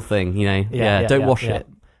whole thing. You know. Yeah. Don't wash it.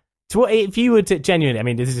 So what, if you were to genuinely, I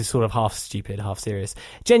mean, this is sort of half stupid, half serious.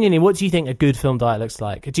 Genuinely, what do you think a good film diet looks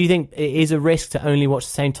like? Do you think it is a risk to only watch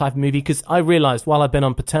the same type of movie? Because I realised while I've been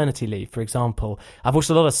on paternity leave, for example, I've watched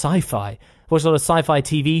a lot of sci-fi. I've watched a lot of sci-fi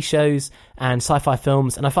TV shows and sci-fi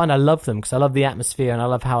films, and I find I love them because I love the atmosphere and I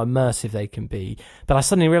love how immersive they can be. But I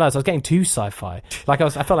suddenly realised I was getting too sci-fi. I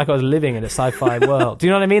felt like I was living in a sci-fi world. Do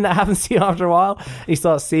you know what I mean? That happens to you after a while. You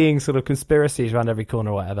start seeing sort of conspiracies around every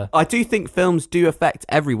corner or whatever. I do think films do affect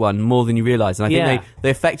everyone more than you realise, and I think they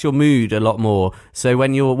affect your mood a lot more. So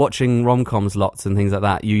when you're watching rom-coms lots and things like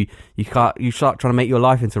that, you start trying to make your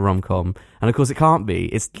life into a rom-com, and of course it can't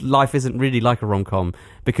be. Life isn't really like a rom-com,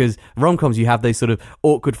 because rom-coms you have those sort of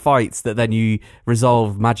awkward fights that then you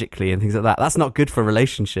resolve magically and things like that. That's not good for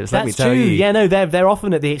relationships. Let me tell you. Yeah, no, they're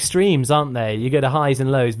often at the extremes, aren't they? You go to highs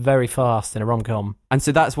and lows very fast in a rom-com. And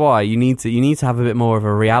so that's why you need to have a bit more of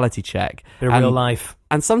a reality check. Bit of real life.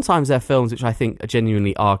 And sometimes they're films which I think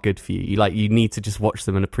genuinely are good for you. You need to just watch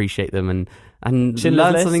them and appreciate them and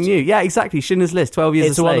learn something new. Yeah, exactly. Schindler's List, 12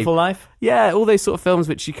 Years a Slave. It's a Wonderful Life. Yeah, all those sort of films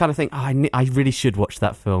which you kind of think, I really should watch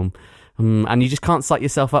that film. And you just can't psych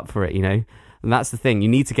yourself up for it, you know? And that's the thing. You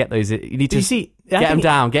need to get those. You need to get them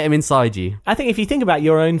down, get them inside you. I think if you think about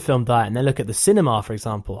your own film diet and then look at the cinema, for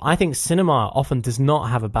example, I think cinema often does not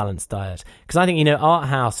have a balanced diet. Because I think, art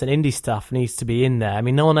house and indie stuff needs to be in there. I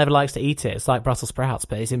mean, no one ever likes to eat it. It's like Brussels sprouts,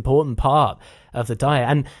 but it's an important part of the diet.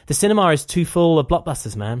 And the cinema is too full of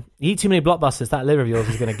blockbusters, man. You eat too many blockbusters, that liver of yours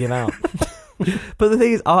is going to give out. But the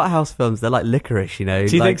thing is, art house films, they're like licorice, you know?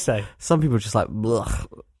 Do you think so? Some people are just like, blech.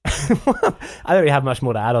 I don't really have much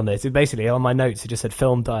more to add on this. Basically, on my notes, it just said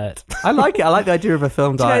film diet. I like it. I like the idea of a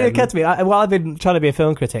film diet. It occurred to me, while I've been trying to be a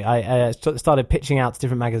film critic, I started pitching out to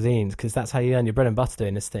different magazines because that's how you earn your bread and butter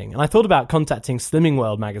doing this thing. And I thought about contacting Slimming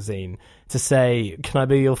World magazine to say, can I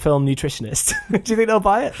be your film nutritionist? Do you think they'll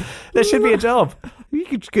buy it? There should be a job. You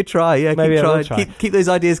could try, yeah. Maybe keep trying. Keep those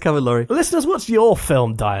ideas coming, Laurie. Listeners, what's your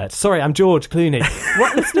film diet? Sorry, I'm George Clooney.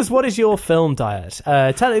 Listeners, what is your film diet?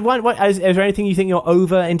 Tell is there anything you think you're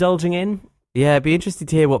overindulging in? Yeah, it'd be interesting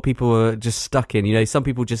to hear what people are just stuck in. Some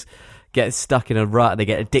people just get stuck in a rut. They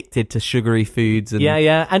get addicted to sugary foods. And,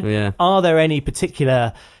 And are there any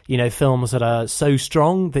particular, films that are so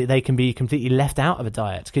strong that they can be completely left out of a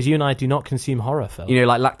diet? Because you and I do not consume horror films.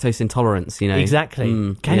 Like lactose intolerance,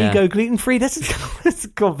 Exactly. Can you go gluten-free? This is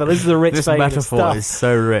a rich This vein metaphor of stuff. is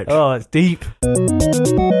so rich. Oh, it's deep.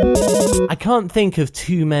 I can't think of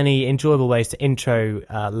too many enjoyable ways to intro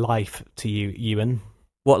life to you, Ewan.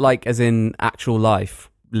 What, like, as in actual life?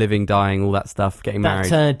 Living, dying, all that stuff, getting married?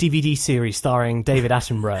 That DVD series starring David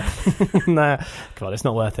Attenborough. No, come on, it's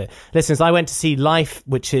not worth it. Listeners, I went to see Life,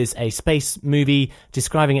 which is a space movie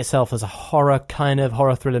describing itself as a horror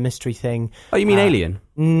thriller mystery thing. Oh, you mean Alien?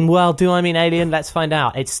 Well, do I mean Alien? Let's find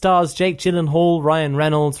out. It stars Jake Gyllenhaal, Ryan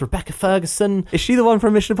Reynolds, Rebecca Ferguson. Is she the one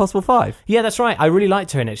from Mission Impossible 5? Yeah, that's right. I really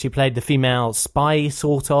liked her in it. She played the female spy,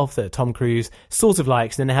 sort of, that Tom Cruise sort of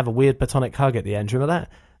likes, and then they have a weird platonic hug at the end. Remember that?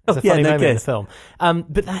 It's a funny moment in the film.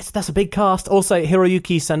 But that's a big cast. Also,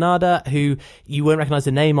 Hiroyuki Sanada, who you won't recognise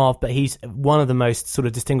the name of, but he's one of the most sort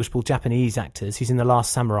of distinguishable Japanese actors. He's in The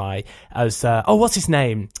Last Samurai as... what's his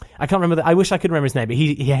name? I can't remember. I wish I could remember his name, but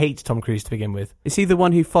he hates Tom Cruise to begin with. Is he the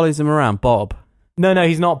one who follows him around, Bob? No,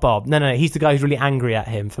 he's not Bob. No, he's the guy who's really angry at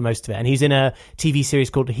him for most of it. And he's in a TV series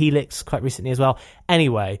called Helix quite recently as well.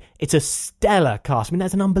 Anyway, it's a stellar cast. I mean,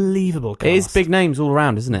 that's an unbelievable cast. It is big names all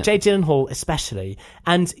around, isn't it? Jake Gyllenhaal especially.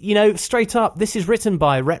 And, straight up, this is written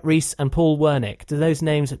by Rhett Reese and Paul Wernick. Do those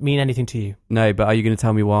names mean anything to you? No, but are you going to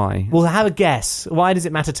tell me why? Well, have a guess. Why does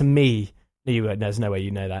it matter to me? There's no way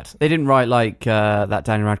you know that. They didn't write that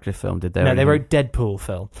Daniel Radcliffe film, did they? No, they wrote Deadpool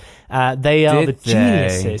film. They are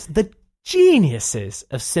the geniuses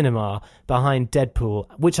of cinema behind Deadpool,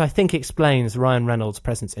 which I think explains Ryan Reynolds'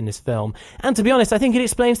 presence in this film. And to be honest, I think it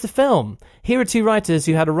explains the film. Here are two writers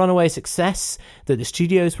who had a runaway success that the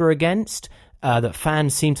studios were against, that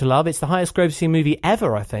fans seem to love. It's the highest grossing movie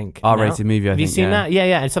ever, I think. R-rated movie, I think. Have you seen that?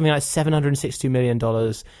 Yeah. It's something like $762 million.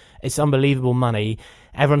 It's unbelievable money.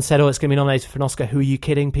 Everyone said, it's going to be nominated for an Oscar. Who are you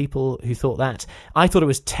kidding? People who thought that. I thought it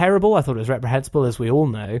was terrible. I thought it was reprehensible, as we all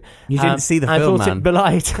know. You didn't see the film, man.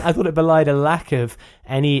 I thought it belied a lack of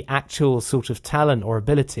any actual sort of talent or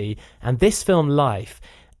ability. And this film, Life,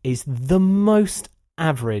 is the most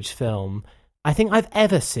average film I think I've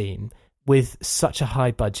ever seen with such a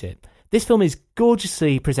high budget. This film is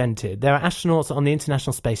gorgeously presented. There are astronauts on the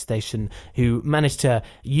International Space Station who manage to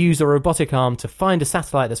use a robotic arm to find a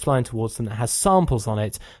satellite that's flying towards them that has samples on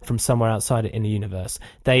it from somewhere outside it in the universe.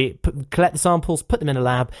 They collect the samples, put them in a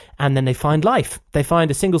lab, and then they find life. They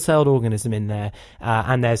find a single-celled organism in there,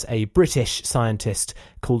 and there's a British scientist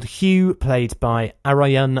called Hugh, played by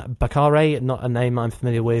Aryan Bakare, not a name I'm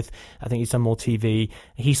familiar with. I think he's done more TV.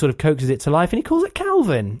 He sort of coaxes it to life, and he calls it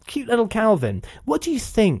Calvin. Cute little Calvin. What do you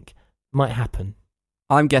think might happen?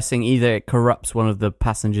 I'm guessing either it corrupts one of the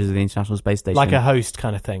passengers of the International Space Station. Like a host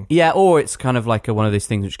kind of thing. Yeah, or it's kind of like one of those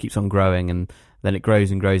things which keeps on growing, and then it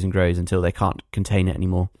grows and grows and grows until they can't contain it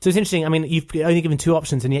anymore. So it's interesting. I mean, you've only given two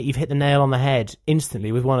options, and yet you've hit the nail on the head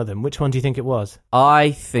instantly with one of them. Which one do you think it was?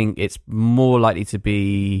 I think it's more likely to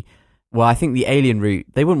be... Well, I think the Alien route,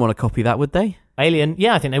 they wouldn't want to copy that, would they? Alien,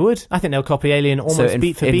 yeah, I think they would. I think they'll copy Alien almost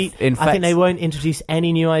beat for beat. I think they won't introduce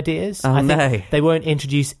any new ideas. I think they won't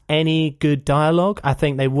introduce any good dialogue. I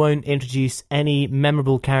think they won't introduce any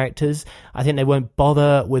memorable characters. I think they won't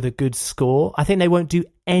bother with a good score. I think they won't do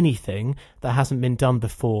anything that hasn't been done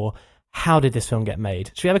before. How did this film get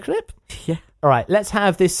made? Should we have a clip? Yeah. All right, let's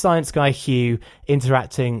have this science guy, Hugh,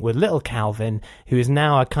 interacting with little Calvin, who is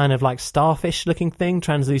now a kind of like starfish-looking thing,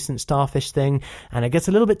 translucent starfish thing, and it gets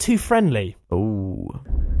a little bit too friendly. Ooh.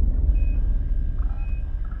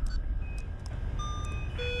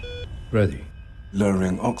 Ready.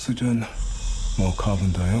 Lowering oxygen, more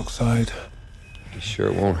carbon dioxide. You sure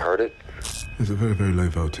it won't hurt it? There's a very, very low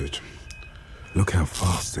voltage. Look how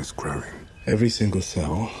fast it's growing. Every single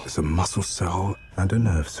cell is a muscle cell and a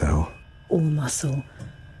nerve cell. All muscle,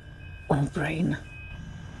 all brain.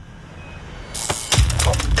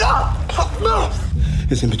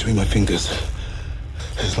 It's in between my fingers.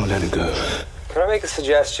 It's not letting go. Can I make a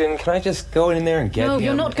suggestion? Can I just go in there and get him? No,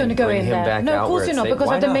 you're not going to go in there. No, of course you're not, because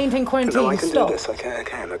I have to maintain quarantine. No, I can Stop. do this. I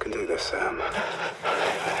can do this.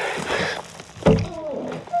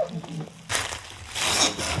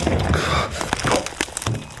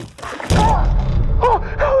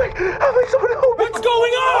 What's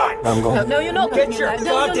going on? I'm going. No, you're not. Get your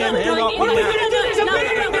goddamn hand off me now.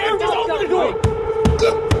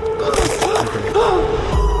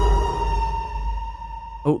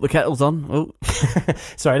 Oh, the kettle's on. Oh,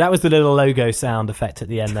 sorry, that was the little logo sound effect at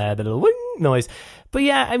the end there, the little wing noise. But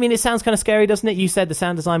yeah, I mean, it sounds kind of scary, doesn't it? You said the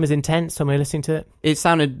sound design was intense when we were listening to it. it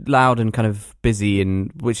sounded loud and kind of busy,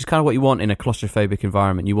 and which is kind of what you want in a claustrophobic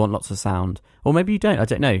environment. You want lots of sound. Or maybe you don't. I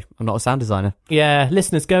don't know. I'm not a sound designer. Yeah,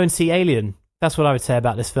 listeners, go and see Alien. That's what I would say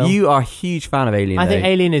about this film. You are a huge fan of Alien, I think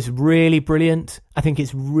Alien is really brilliant. I think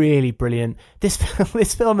it's really brilliant. This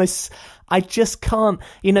film is... I just can't...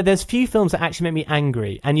 there's few films that actually make me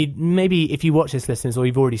angry. And maybe if you watch this, listeners, or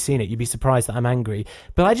you've already seen it, you'd be surprised that I'm angry.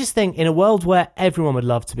 But I just think in a world where everyone would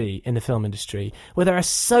love to be in the film industry, where there are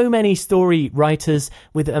so many story writers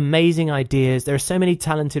with amazing ideas, there are so many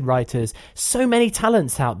talented writers, so many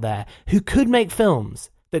talents out there who could make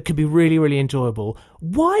films that could be really, really enjoyable.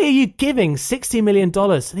 Why are you giving $60 million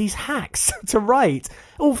to these hacks to write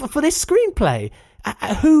or for this screenplay?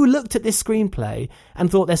 Who looked at this screenplay and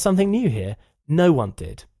thought there's something new here? No one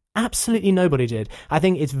did. Absolutely nobody did. I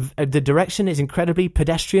think the direction is incredibly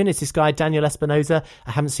pedestrian. It's this guy, Daniel Espinosa,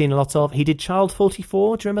 I haven't seen a lot of. He did Child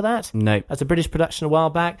 44. Do you remember that? No. That's a British production a while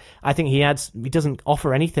back. I think he doesn't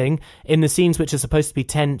offer anything in the scenes which are supposed to be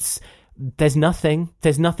tense. there's nothing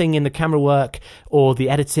in the camera work or the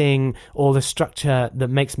editing or the structure that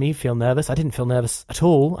makes me feel nervous. I didn't feel nervous at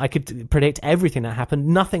all. I could predict everything that happened.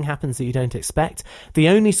 Nothing happens that you don't expect. The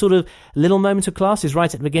only sort of little moment of class is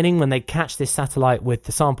right at the beginning when they catch this satellite with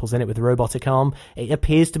the samples in it with the robotic arm. It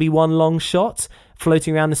appears to be one long shot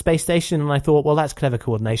floating around the space station, and I thought, well, that's clever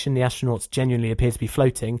coordination. The astronauts genuinely appear to be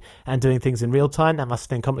floating and doing things in real time. That must have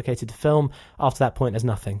been complicated to film. After that point, there's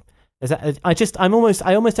nothing. I almost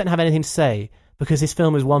don't have anything to say because this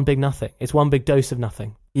film is one big nothing. It's one big dose of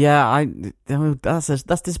nothing. Yeah,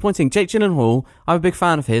 that's disappointing. Jake Gyllenhaal, I'm a big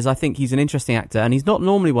fan of his. I think he's an interesting actor, and he's not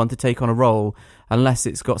normally one to take on a role unless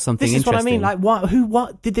it's got something interesting. This is what I mean. Like,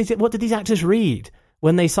 what did these actors read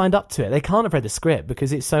when they signed up to it? They can't have read the script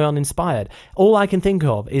because it's so uninspired. All I can think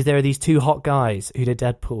of is there are these two hot guys who did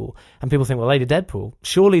Deadpool, and people think, well, they did Deadpool.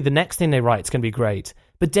 Surely the next thing they write is going to be great.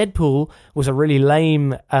 But Deadpool was a really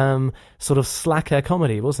lame, sort of slacker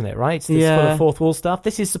comedy, wasn't it, right? It's this full of fourth wall stuff.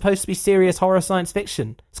 This is supposed to be serious horror science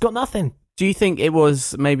fiction. It's got nothing. Do you think it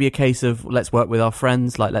was maybe a case of let's work with our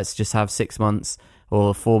friends, like let's just have 6 months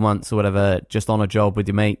or 4 months or whatever, just on a job with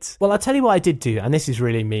your mates? Well, I'll tell you what I did do, and this is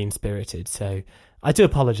really mean-spirited, so I do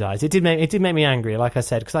apologise. It did make me angry, like I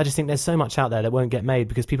said, because I just think there's so much out there that won't get made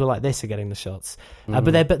because people like this are getting the shots.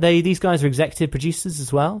 But these guys are executive producers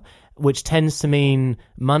as well, which tends to mean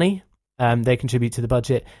money. They contribute to the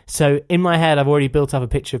budget. So in my head, I've already built up a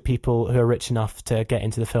picture of people who are rich enough to get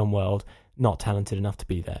into the film world, not talented enough to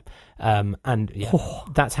be there.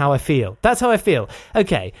 That's how I feel.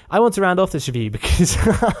 Okay, I want to round off this review because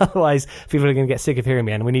otherwise people are going to get sick of hearing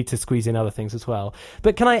me, and we need to squeeze in other things as well.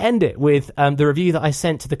 But can I end it with the review that I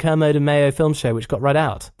sent to the Kermode and Mayo film show, which got read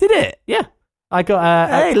out? Did it? Yeah. I got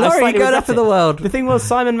hey, Laurie, you got up for the world. The thing was,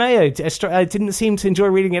 Simon Mayo didn't seem to enjoy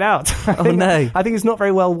reading it out. I think it's not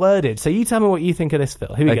very well worded. So you tell me what you think of this,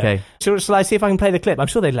 Phil. Here we go. Shall I see if I can play the clip? I'm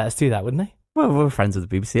sure they'd let us do that, wouldn't they? Well, we're friends with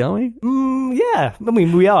the BBC, aren't we? Yeah. I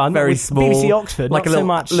mean, we are. Very small. BBC Oxford, like not a so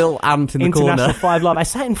much little ant in the corner. International 5 Live. I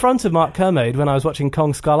sat in front of Mark Kermode when I was watching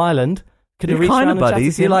Kong Skull Island. You're kind of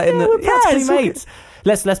buddies. You're like we're practically mates.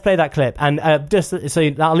 Let's play that clip, and just so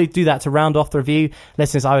I'll do that to round off the review.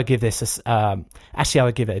 Listeners, I would give this I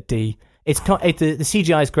would give it a D. The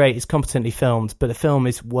CGI is great. It's competently filmed, but the film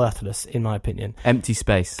is worthless in my opinion. Empty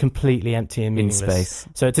space, completely empty and meaningless. In space.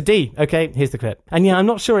 So it's a D. Okay, here's the clip. And yeah, I'm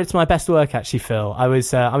not sure it's my best work actually, Phil. I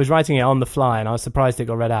was writing it on the fly, and I was surprised it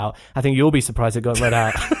got read out. I think you'll be surprised it got read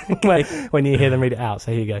out when you hear them read it out.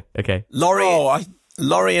 So here you go. Okay,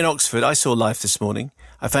 Laurie in Oxford. I saw Life this morning.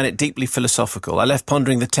 I found it deeply philosophical. I left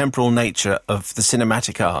pondering the temporal nature of the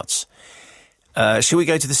cinematic arts. Shall we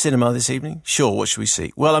go to the cinema this evening? Sure, what should we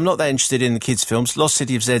see? Well, I'm not that interested in the kids' films. Lost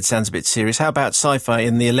City of Z sounds a bit serious. How about sci-fi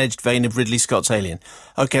in the alleged vein of Ridley Scott's Alien?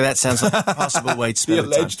 Okay, that sounds like a possible way to spend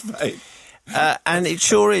the alleged vein. And it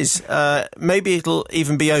sure is. Maybe it'll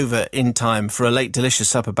even be over in time for a late delicious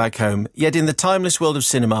supper back home. Yet in the timeless world of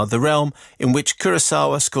cinema, the realm in which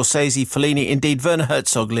Kurosawa, Scorsese, Fellini, indeed Werner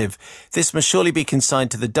Herzog live, this must surely be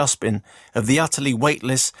consigned to the dustbin of the utterly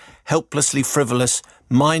weightless, helplessly frivolous,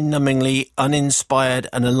 mind-numbingly uninspired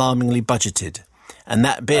and alarmingly budgeted. And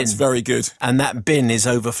that bin... That's very good. And that bin is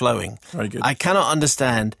overflowing. Very good. I cannot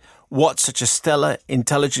understand what such a stellar,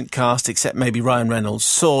 intelligent cast, except maybe Ryan Reynolds,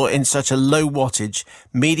 saw in such a low-wattage,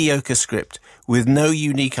 mediocre script with no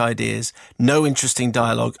unique ideas, no interesting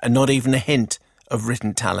dialogue, and not even a hint of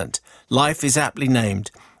written talent. Life is aptly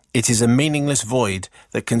named. It is a meaningless void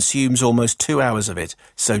that consumes almost 2 hours of it,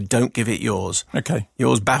 so don't give it yours. Okay.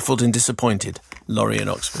 Yours baffled and disappointed, Laurie in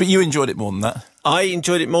Oxford. But you enjoyed it more than that. I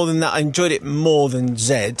enjoyed it more than that. I enjoyed it more than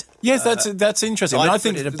Zed. Yes, that's interesting. I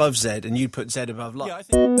think it above Zed, and you'd put Zed above Life.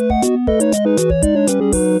 Yeah,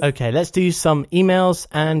 Okay, let's do some emails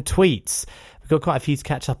and tweets. We've got quite a few to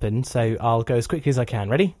catch up in, so I'll go as quickly as I can.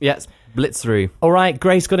 Ready? Yes, blitz through. All right,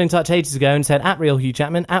 Grace got in touch ages ago and said, at Real Hugh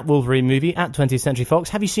Jackman, at Wolverine Movie, at 20th Century Fox.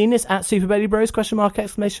 Have you seen this? At Super Baby Bros? ?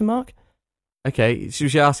 Okay, she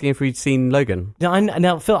was asking if we'd seen Logan.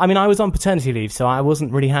 Now, Phil, I mean, I was on paternity leave, so I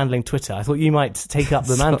wasn't really handling Twitter. I thought you might take up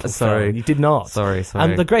the mantle. Sorry. Phil. You did not. Sorry.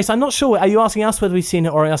 But Grace, I'm not sure. Are you asking us whether we've seen it,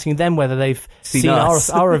 or are you asking them whether they've seen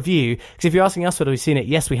our review? Because if you're asking us whether we've seen it,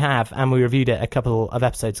 yes, we have, and we reviewed it a couple of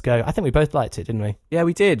episodes ago. I think we both liked it, didn't we? Yeah,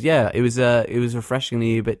 we did. Yeah, it was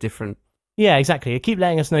refreshingly a bit different. Yeah, exactly. Keep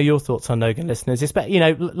letting us know your thoughts on Logan, listeners.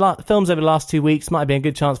 Films over the last 2 weeks might be a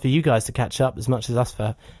good chance for you guys to catch up as much as us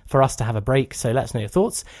for us to have a break. So let us know your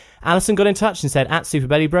thoughts. Alison got in touch and said, at Super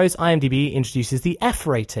Belly Bros, IMDb introduces the F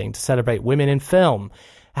rating to celebrate women in film.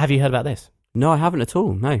 Have you heard about this? No, I haven't at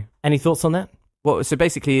all. No. Any thoughts on that? Well, so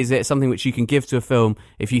basically, is it something which you can give to a film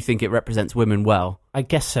if you think it represents women well? I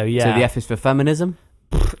guess so, yeah. So the F is for feminism?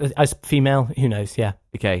 As female, who knows? Yeah.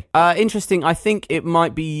 Okay. Interesting. I think it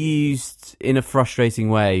might be used in a frustrating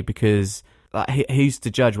way because who's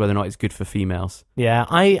to judge whether or not it's good for females? Yeah,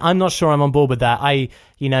 I'm not sure I'm on board with that. I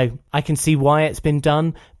can see why it's been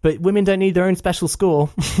done, but women don't need their own special score.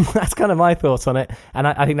 That's kind of my thoughts on it, and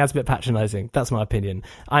I think that's a bit patronising. That's my opinion.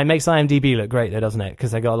 It makes IMDb look great, though, doesn't it?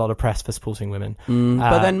 Because they got a lot of press for supporting women.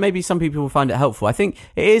 But then maybe some people will find it helpful. I think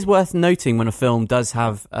it is worth noting when a film does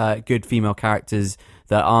have good female characters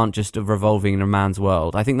that aren't just revolving in a man's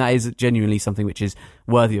world. I think that is genuinely something which is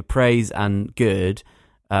worthy of praise and good,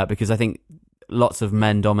 because I think lots of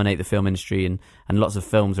men dominate the film industry and lots of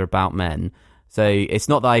films are about men. So it's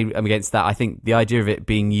not that I am against that. I think the idea of it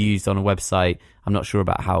being used on a website, I'm not sure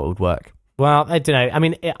about how it would work. Well, I don't know. I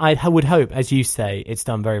mean, I would hope, as you say, it's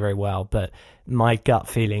done very, very well. But my gut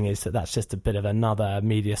feeling is that that's just a bit of another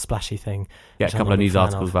media splashy thing. Yeah, a couple of news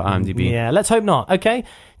articles about IMDb. Yeah, let's hope not. Okay.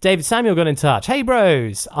 David Samuel got in touch. Hey,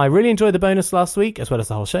 bros. I really enjoyed the bonus last week, as well as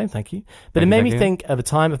the whole show. Thank you. But it made me think of a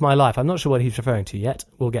time of my life. I'm not sure what he's referring to yet.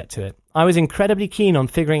 We'll get to it. I was incredibly keen on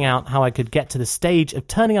figuring out how I could get to the stage of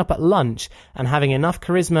turning up at lunch and having enough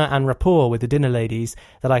charisma and rapport with the dinner ladies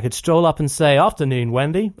that I could stroll up and say, "Afternoon,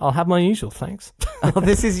 Wendy. I'll have my usual, thanks." Oh,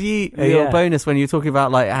 this is your bonus when you're talking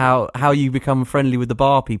about like how you become friendly with the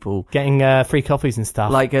bar people, getting free coffees and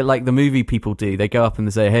stuff, like the movie people do. They go up and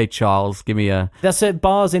they say, "Hey, Charles, give me a." That's it.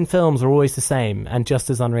 Bars in films are always the same and just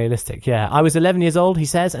as unrealistic. Yeah, I was 11 years old, he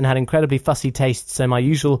says, and had incredibly fussy tastes. So my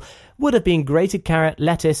usual would have been grated carrot,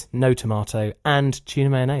 lettuce, no tomato, and tuna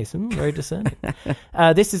mayonnaise. Very discerning.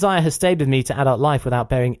 This desire has stayed with me to adult life without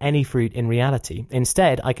bearing any fruit in reality.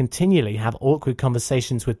 Instead, I continually have awkward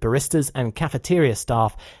conversations with baristas and cafeteria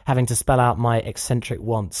staff, having to spell out my eccentric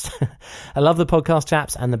wants. I love the podcast,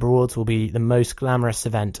 chaps, and the Broads will be the most glamorous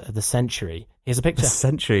event of the century. Here's a picture. The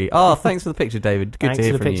century. Oh, thanks for the picture, David. Good to hear from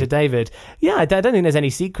you. Thanks for the picture, David. Yeah, I don't think there's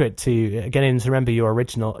any secret to getting to remember your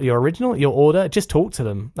order. Just talk to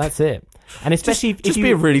them. That's it. And especially just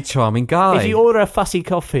be a really charming guy. If you order a fussy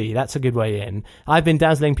coffee, that's a good way in. I've been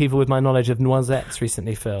dazzling people with my knowledge of noisettes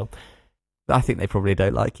recently, Phil. I think they probably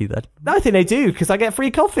don't like you then. I think they do, because I get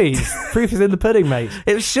free coffees. Proof is in the pudding, mate.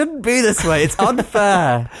 It shouldn't be this way. It's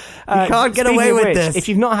unfair. You can't get away with this. If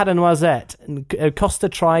you've not had a noisette, Costa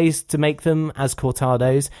tries to make them as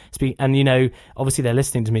cortados. And, obviously they're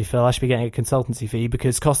listening to me, Phil. I should be getting a consultancy fee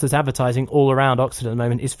because Costa's advertising all around Oxford at the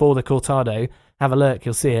moment is for the cortado. Have a look,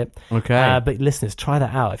 you'll see it. Okay. But listeners, try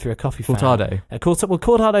that out if you're a coffee fan. Cortado.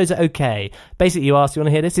 Cortados are okay. Basically, you ask, "You want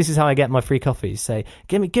to hear this? This is how I get my free coffees." Say,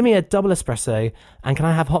 give me a double espresso, and can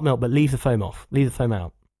I have hot milk, but leave the foam off. Leave the foam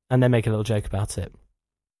out. And then make a little joke about it.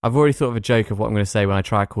 I've already thought of a joke of what I'm going to say when I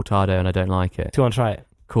try a cortado and I don't like it. Do you want to try it?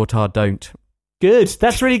 Cortado don't. Good.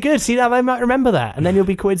 That's really good. See, that I might remember that. And then you'll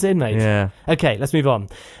be quids in, mate. Yeah. Okay, let's move on.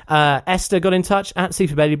 Esther got in touch at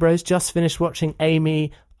Super Bailey Bros. Just finished watching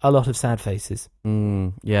Amy. A lot of sad faces.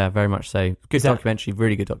 Yeah, very much so. Good documentary,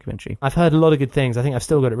 really good documentary. I've heard a lot of good things. I think I've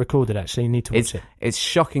still got it recorded, actually. You need to watch it. It's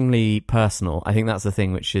shockingly personal. I think that's the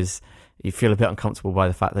thing, which is you feel a bit uncomfortable by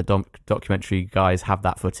the fact that documentary guys have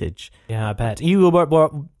that footage. Yeah, I bet. You were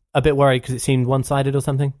a bit worried because it seemed one-sided or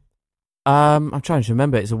something? I'm trying to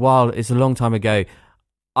remember. It's a long time ago.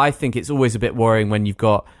 I think it's always a bit worrying when you've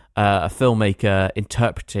got a filmmaker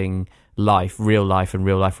interpreting real life and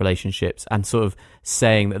real life relationships and sort of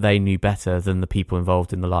saying that they knew better than the people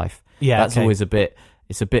involved in the life. Yeah, that's always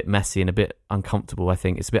it's a bit messy and a bit uncomfortable. I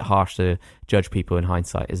think it's a bit harsh to judge people in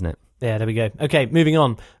hindsight, isn't it? Yeah, there we go. Okay, moving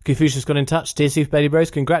on. Confucius got in touch. Dear Super Bailey Bros,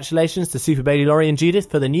 congratulations to Super Bailey, Laurie and Judith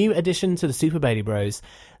for the new addition to the Super Bailey Bros.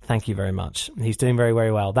 Thank you very much. He's doing very,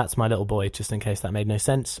 very well. That's my little boy, just in case that made no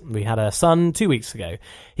sense. We had a son 2 weeks ago.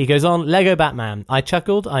 He goes on, Lego Batman. I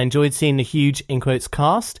chuckled. I enjoyed seeing the huge, in quotes,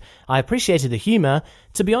 cast. I appreciated the humour.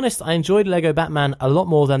 To be honest, I enjoyed Lego Batman a lot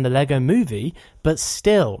more than the Lego movie, but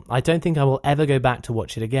still, I don't think I will ever go back to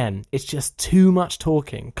watch it again. It's just too much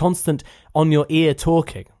talking. Constant on-your-ear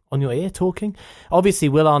talking. On your ear talking? Obviously,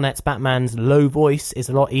 Will Arnett's Batman's low voice is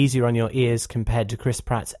a lot easier on your ears compared to Chris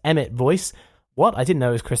Pratt's Emmett voice. What? I didn't know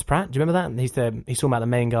it was Chris Pratt. Do you remember that? He's talking about the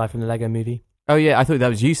main guy from the Lego movie. Oh yeah, I thought that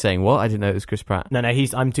was you saying what? I didn't know it was Chris Pratt. No,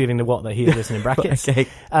 I'm doing the what that he is written in brackets. Okay.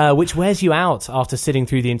 Which wears you out after sitting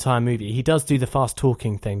through the entire movie. He does do the fast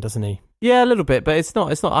talking thing, doesn't he? Yeah, a little bit, but it's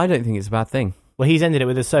not. I don't think it's a bad thing. Well, he's ended it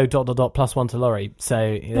with a +1 to Laurie.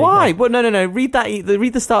 So why? Well, no. Read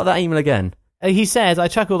the start of that email again. He says, I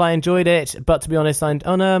chuckled, I enjoyed it, but to be honest,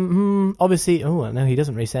 obviously, no, he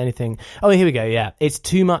doesn't really say anything. Oh, here we go, yeah. It's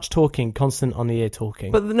too much talking, constant on the ear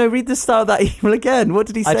talking. But no, read the start of that email again. What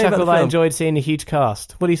did he say about the film? I chuckled, I enjoyed seeing the huge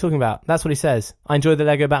cast. What are you talking about? That's what he says. I enjoyed the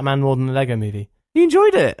Lego Batman more than the Lego movie. You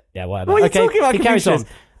enjoyed it? Yeah, whatever. What are you talking about? He carries on.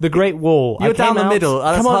 The Great Wall. You're down the middle.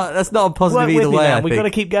 That's not a positive either way. We've got to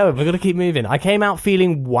keep going. We've got to keep moving. I came out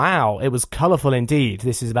feeling, wow, it was colourful indeed.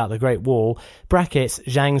 This is about the Great Wall. Brackets,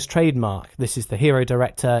 Zhang's trademark. This is the hero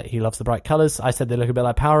director. He loves the bright colours. I said they look a bit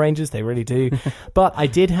like Power Rangers. They really do. But I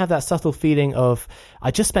did have that subtle feeling of, I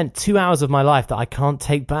just spent 2 hours of my life that I can't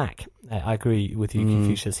take back. I agree with you,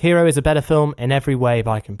 Confucius. Hero is a better film in every way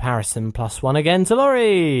by comparison. +1 again to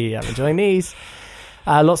Laurie. I'm enjoying these.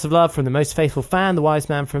 Lots of love from the most faithful fan, the wise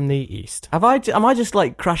man from the east. Am I just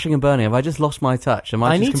like crashing and burning? Have I just lost my touch?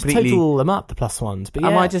 I need to total them up, the +1s. But yeah.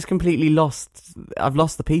 Am I just completely lost? I've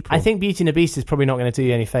lost the people. I think Beauty and the Beast is probably not going to do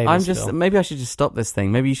you any favours. Maybe I should just stop this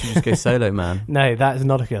thing. Maybe you should just go solo, man. No, that is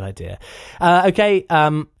not a good idea. Okay,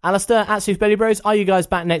 Alistair at Super Baby Bros, are you guys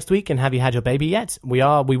back next week? And have you had your baby yet? We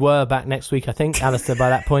were back next week, I think, Alistair, by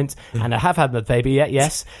that point. And I have had my baby yet,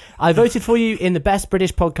 yes. I voted for you in the Best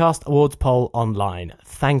British Podcast Awards poll online.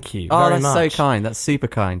 Thank you very much. Oh, that's so kind. That's super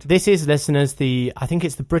kind. This is, listeners, I think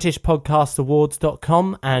it's the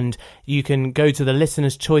BritishPodcastAwards.com, and you can go to the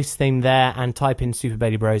Listener's Choice thing there and type in Super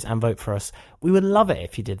Baby Bros and vote for us. We would love it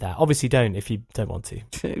if you did that. Obviously don't if you don't want to.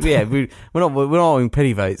 Yeah, we're not wanting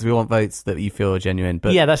pity votes. We want votes that you feel are genuine.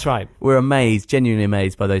 But yeah, that's right. We're genuinely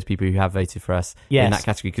amazed by those people who have voted for us in that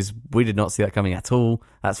category, because we did not see that coming at all.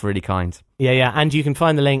 That's really kind. Yeah. And you can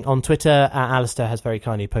find the link on Twitter. Alistair has very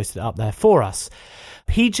kindly posted it up there for us.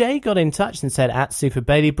 PJ got in touch and said, at Super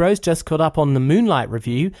Baby Bros, just caught up on the Moonlight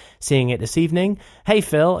review, seeing it this evening. Hey,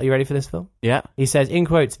 Phil, are you ready for this, Phil? Yeah. He says, in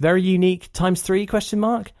quotes, very unique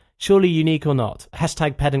 ×3? Surely unique or not?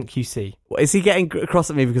 #pedantQC. Is he getting across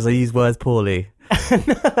at me because I use words poorly?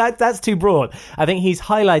 That's too broad. I think he's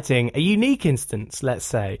highlighting a unique instance, let's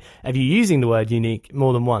say, of you using the word unique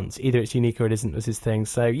more than once. Either it's unique or it isn't was his thing.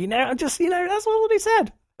 So, that's what he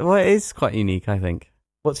said. Well, it is quite unique, I think.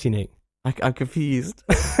 What's unique? I'm confused.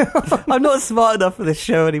 I'm not smart enough for this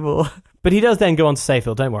show anymore. But he does then go on to say,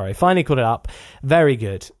 Phil, don't worry, finally caught it up. Very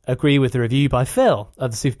good. Agree with the review by Phil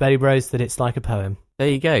of the Super Baby Bros that it's like a poem. There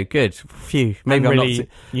you go. Good. Phew. Maybe I'm really not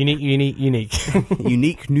unique.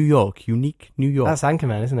 Unique New York. That's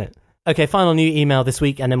Anchorman, isn't it? Okay, final new email this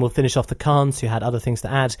week, and then we'll finish off the Khans, who had other things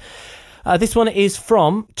to add. This one is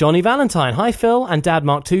from Johnny Valentine. Hi, Phil, and Dad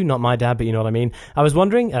Mark II. Not my dad, but you know what I mean. I was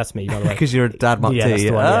wondering... That's me, by the way. Because you're Dad Mark II. That's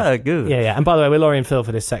the one, good. Yeah. And by the way, we're Laurie and Phil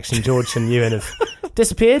for this section. George and Ewan have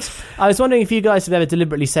disappeared. I was wondering if you guys have ever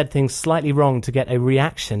deliberately said things slightly wrong to get a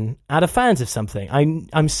reaction out of fans of something.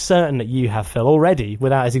 I'm certain that you have, Phil, already,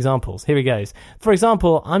 without his examples. Here he goes. For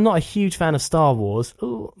example, I'm not a huge fan of Star Wars,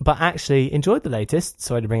 but actually enjoyed the latest.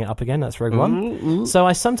 Sorry to bring it up again. That's Rogue One. So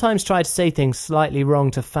I sometimes try to say things slightly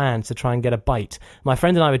wrong to fans to try and get a bite. My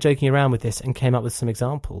friend and I were joking around with this and came up with some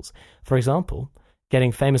examples. For example,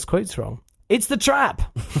 getting famous quotes wrong. It's the trap.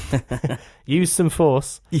 Use some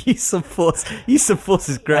force. Use some force. Use some force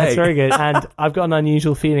is great. That's very good. And I've got an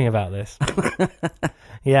unusual feeling about this.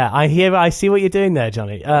 Yeah, I see what you're doing there,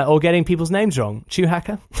 Johnny. Or getting people's names wrong.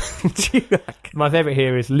 Chewhacker. My favourite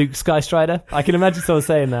here is Luke Skystrider. I can imagine someone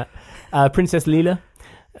saying that. Princess Leela.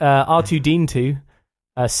 R2-D2.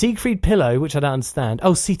 Siegfried Pillow, which I don't understand.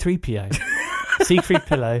 Oh, C-3PO. Siegfried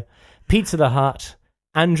Pillow. Pizza the Hut.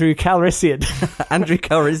 Andrew Calrissian. Andrew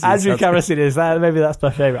Calrissian is that? Maybe that's my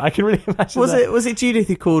favourite. I can really imagine Was it Judith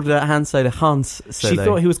who called Han Solo Hans Solo? She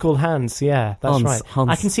thought he was called Hans, yeah, that's Hans, right. Hans.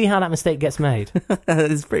 I can see how that mistake gets made.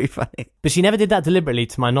 It's pretty funny. But she never did that deliberately,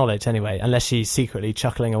 to my knowledge, anyway, unless she's secretly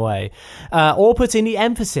chuckling away. Or putting the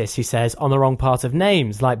emphasis, he says, on the wrong part of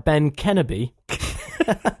names, like Ben Kenobi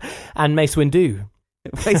and Mace Windu.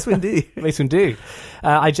 Mace Windu.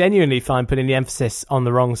 I genuinely find putting the emphasis on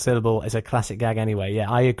the wrong syllable is a classic gag anyway. Yeah,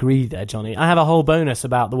 I agree there, Johnny. I have a whole bonus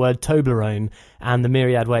about the word Toblerone and the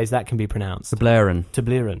myriad ways that can be pronounced.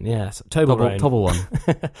 Toblerone, yes. Toblerone.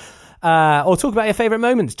 Toblerone. Or talk about your favourite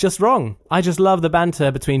moments. Just wrong. I just love the banter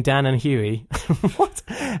between Dan and Huey. What?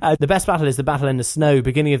 The best battle is the battle in the snow,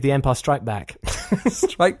 beginning of the Empire Strike Back.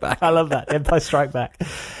 Strike Back. I love that. Empire Strike Back.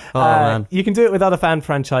 Oh, man. You can do it with other fan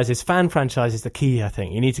franchises. Fan franchise is the key, I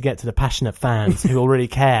think. You need to get to the passionate fans who already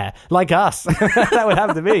care. Like us. That would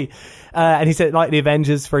have to be. And he said, like the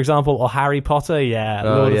Avengers, for example, or Harry Potter. Yeah.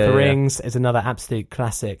 Lord of the Rings is another absolute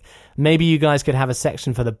classic. Maybe you guys could have a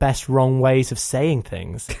section for the best wrong ways of saying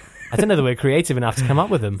things. I don't know that we're creative enough to come up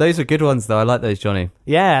with them. Those are good ones, though. I like those, Johnny.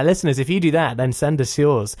 Yeah, listeners, if you do that, then send us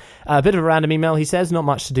yours. A bit of a random email, he says, not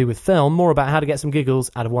much to do with film, more about how to get some giggles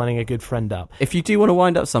out of winding a good friend up. If you do want to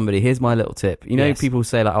wind up somebody, here's my little tip. You know, Yes. people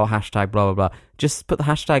say, like, oh, hashtag blah, blah, blah. Just put the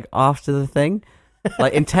hashtag after the thing.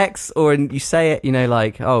 Like, in text, or you say it, you know,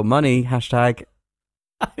 like, oh, money, hashtag.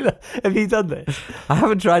 Have you done this? I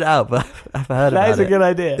haven't tried it out, but I've heard about it. That is a good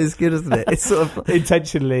idea. It's good, isn't it? It's sort of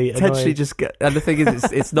intentionally just get. And the thing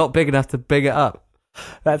is, it's not big enough to big it up.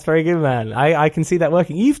 That's very good, man. I can see that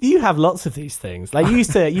working. You have lots of these things. Like you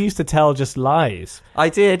used to tell just lies. I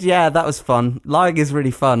did, yeah. That was fun. Lying is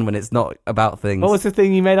really fun when it's not about things. What was the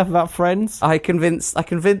thing you made up about Friends? I convinced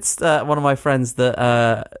one of my friends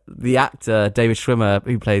that the actor David Schwimmer,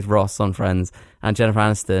 who plays Ross on Friends, and Jennifer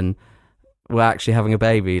Aniston were actually having a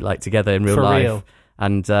baby, like together in real life. Real.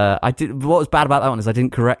 And I did. What was bad about that one is I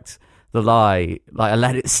didn't correct the lie. Like I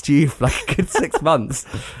let it stew for like a good 6 months.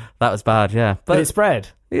 That was bad, yeah. But it spread.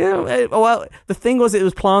 Yeah, well, the thing was it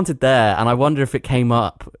was planted there, and I wonder if it came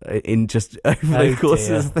up in just over the course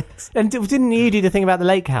of things. And didn't you do the thing about the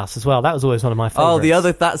lake house as well? That was always one of my favourites. Oh, the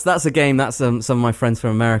other, that's a game, that's some of my friends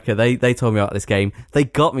from America, they told me about this game. They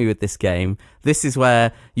got me with this game. This is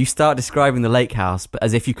where you start describing the lake house, but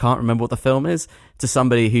as if you can't remember what the film is, to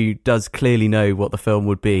somebody who does clearly know what the film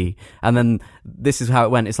would be. And then this is how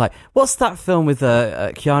it went. It's like, what's that film with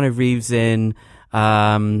Keanu Reeves in...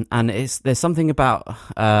 and there's something about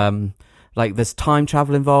like there's time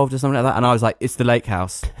travel involved or something like that, and I was like, it's the lake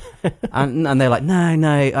house. and they're like,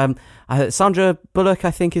 no, Sandra Bullock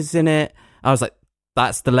I think is in it. I was like,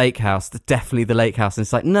 that's the lake house. That's definitely the lake house. And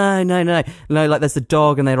it's like, no, like there's the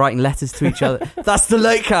dog and they're writing letters to each other. That's the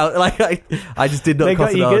lake house. Like I just did not. They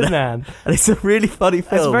got you good, man. And it's a really funny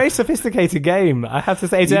film. It's a very sophisticated game, I have to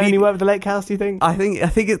say. Does it only work with the lake house, do you think? I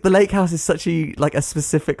think the lake house is such a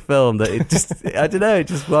specific film that it just I don't know, it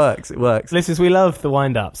just works. It works. Listeners, we love the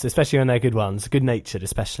wind-ups, especially when they're good ones, good-natured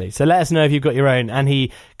especially. So let us know if you've got your own. And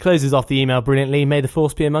he closes off the email brilliantly. May the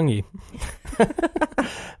force be among you.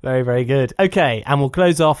 Very, very good. Okay, and we'll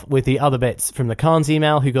close off with the other bits from the Carnes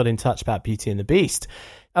email, who got in touch about Beauty and the Beast.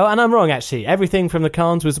 Oh, and I'm wrong, actually. Everything from the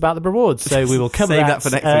Carnes was about the rewards, so we will cover that for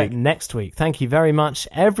next week. Thank you very much,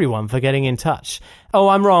 everyone, for getting in touch. Oh,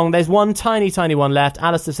 I'm wrong. There's one tiny one left.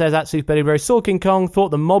 Alistair says, at Super Betty Bro, saw King Kong, thought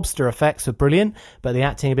the mobster effects were brilliant, but the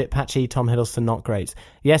acting a bit patchy. Tom Hiddleston, not great.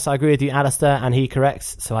 Yes, I agree with you, Alistair, and he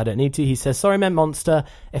corrects, so I don't need to. He says, sorry, meant monster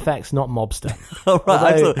effects, not mobster. All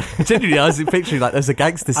right. Although, I was picturing like there's a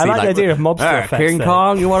gangster scene. I like the idea of mobster effects. King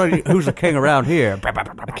Kong, who's the king around here?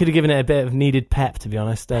 I could have given it a bit of needed pep, to be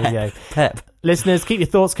honest. There we go. Pep. Listeners, keep your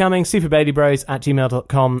thoughts coming.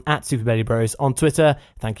 superbabybros@gmail.com, at superbabybros on Twitter.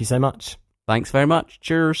 Thank you so much. Thanks very much.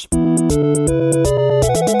 Cheers.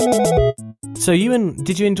 So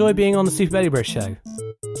did you enjoy being on the Super Baby Bros show?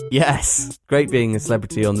 Yes. Great being a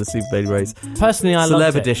celebrity on the Super Baby Bros. Personally, I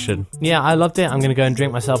loved it. Celeb edition. Yeah, I loved it. I'm going to go and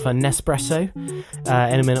drink myself a Nespresso in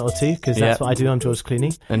a minute or two, because that's what I do. I'm George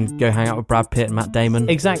Clooney. And go hang out with Brad Pitt and Matt Damon.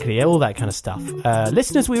 Exactly, yeah, all that kind of stuff.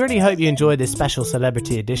 Listeners, we really hope you enjoyed this special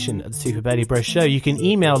celebrity edition of the Super Baby Bros show. You can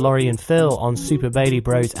email Laurie and Phil on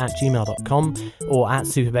superbabybros@gmail.com or at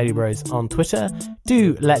superbabybros on Twitter.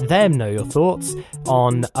 Do let them know your thoughts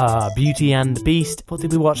on Beauty and the Beast. What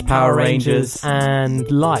did we watch? Power Rangers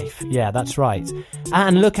and Life. Yeah, that's right.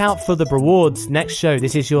 And look out for the rewards next show.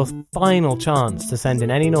 This is your final chance to send in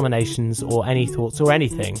any nominations or any thoughts or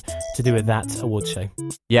anything to do with that awards show.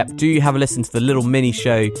 Yep. Do you have a listen to the little mini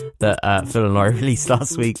show that Phil and Laurie released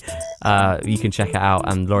last week? You can check it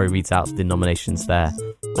out, and Laurie reads out the nominations there.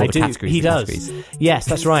 I do. He does. Yes,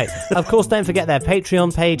 that's right. Of course, don't forget their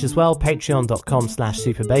Patreon page as well,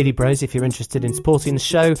 patreon.com/superbabybros. If you're interested in supporting the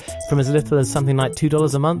show from as little as something like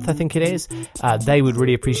 $2 a month, I think it is, they would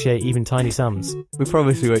really appreciate even tiny sums. We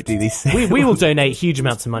promise we won't do these things. We will donate huge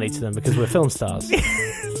amounts of money to them because we're film stars.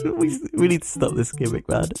 we need to stop this gimmick,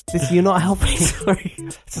 man. You're not helping. Sorry.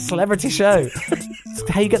 It's a celebrity show. It's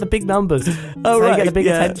how you get the big numbers. Oh, right. How you get the big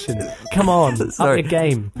attention. Come on. Up your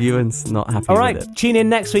game. Ewan's not happy All right. with it. Tune in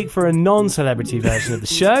next week for a non-celebrity version of the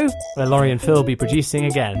show where Laurie and Phil will be producing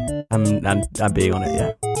again. And being on it,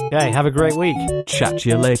 yeah. Okay, have a great week. Chat to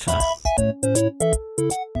you later.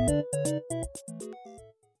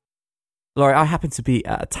 Laurie, I happened to be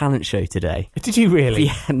at a talent show today. Did you really?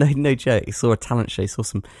 Yeah, no joke. I saw a talent show, saw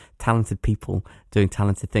some talented people doing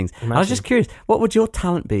talented things. Imagine. I was just curious, what would your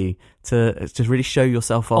talent be to really show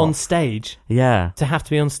yourself off? On stage? Yeah. To have to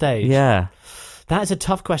be on stage? Yeah. That is a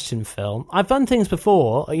tough question, Phil. I've done things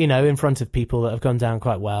before, in front of people that have gone down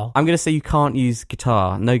quite well. I'm going to say you can't use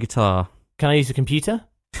guitar. No guitar. Can I use a computer?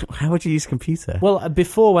 How would you use a computer? Well,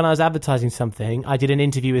 before, when I was advertising something, I did an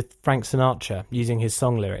interview with Frank Sinatra using his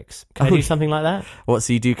song lyrics. Can I do something like that? What,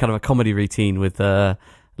 so you do kind of a comedy routine with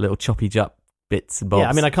little choppy-jup bits and bobs? Yeah,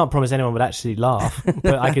 I mean, I can't promise anyone would actually laugh,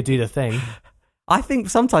 but I could do the thing. I think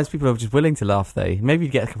sometimes people are just willing to laugh, though. Maybe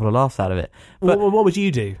you'd get a couple of laughs out of it. But what would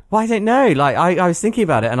you do? Well, I don't know. Like, I was thinking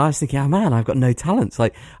about it, and I was thinking, oh man, I've got no talents.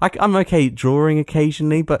 Like, I'm okay drawing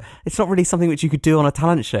occasionally, but it's not really something which you could do on a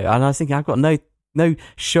talent show. And I was thinking, I've got no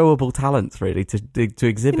showable talents really to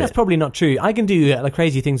exhibit. That's probably not true. I can do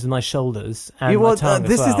crazy things with my shoulders and my tongue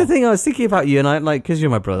this as well. is the thing. I was thinking about you, and I like, because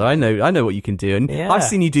you're my brother, I know what you can do, and I've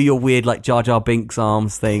seen you do your weird like Jar Jar Binks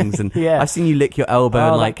arms things, and I've seen you lick your elbow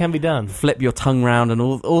and like that can be done. Flip your tongue round and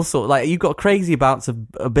all sorts. Like you've got crazy amounts of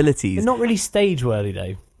abilities. They're not really stage worthy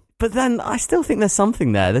though. But then I still think there's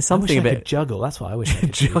something there. There's something I could juggle. That's what I wish I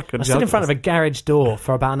could do. I stood in front of a garage door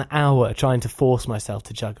for about an hour trying to force myself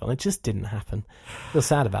to juggle. It just didn't happen. I feel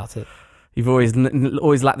sad about it. You've always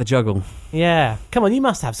lacked the juggle. Yeah. Come on, you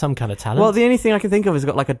must have some kind of talent. Well, the only thing I can think of is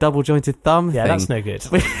got like a double jointed thumb thing. Yeah, that's no good.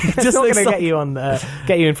 It's not going to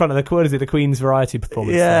get you in front of the Queen's Variety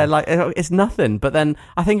performance. Yeah, like it's nothing. But then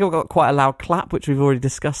I think I've got quite a loud clap, which we've already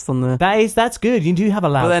discussed on the. That's good. You do have a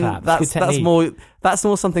loud clap. That's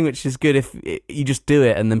more something which is good if you just do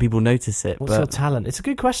it and then people notice it. What's your talent? It's a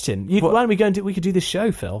good question. Why don't we go and we could do this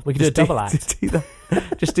show, Phil? We could do a double act.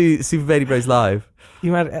 Just do Super Bailey Bros live.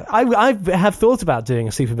 I have thought about doing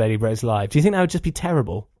a Super Bailey Bros live. Do you think that would just be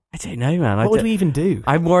terrible? I don't know, man. What would we even do?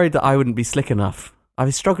 I'm worried that I wouldn't be slick enough. I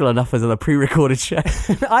struggle enough as a pre-recorded show.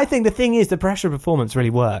 I think the thing is, the pressure of performance really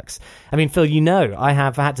works. I mean, Phil, I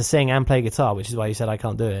have had to sing and play guitar, which is why you said I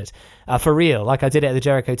can't do it. For real, like I did it at the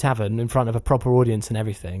Jericho Tavern in front of a proper audience and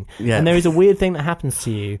everything. Yeah. And there is a weird thing that happens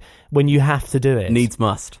to you when you have to do it. Needs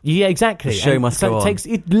must. Yeah, exactly. The show must go on.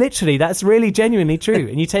 Literally, that's really genuinely true.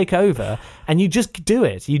 And you take over and you just do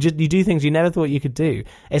it. You do things you never thought you could do.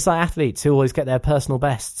 It's like athletes who always get their personal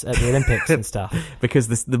bests at the Olympics and stuff because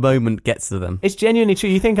the moment gets to them. It's genuinely true.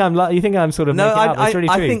 You think I'm sort of making up. It's really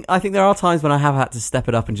true. I think there are times when I have had to step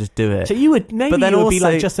it up and just do it. So you would be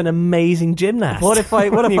like just an amazing gymnast. What if I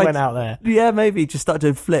went out there? Yeah, maybe just start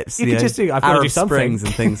doing flips. You could just do. I've got to do something. Springs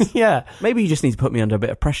and things. Yeah, maybe you just need to put me under a bit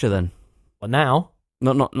of pressure then. Well, now.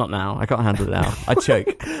 Not now. I can't handle it now. I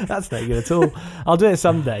choke. That's no good at all. I'll do it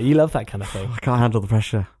someday. You love that kind of thing. I can't handle the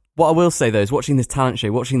pressure. What I will say though is watching this talent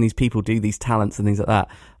show, watching these people do these talents and things like that,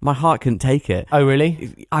 my heart couldn't take it. Oh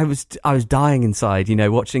really? I was dying inside,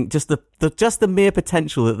 watching just the mere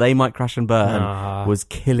potential that they might crash and burn was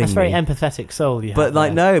killing me. That's very empathetic soul you have.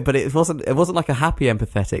 But but it wasn't like a happy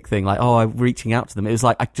empathetic thing, like I'm reaching out to them. It was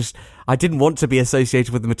like I didn't want to be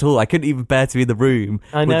associated with them at all. I couldn't even bear to be in the room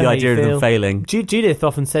with the idea of them failing. Judith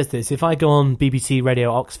often says this: if I go on BBC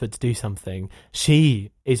Radio Oxford to do something,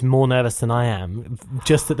 she is more nervous than I am,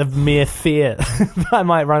 just at the mere fear that I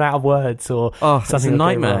might run out of words or something. It's a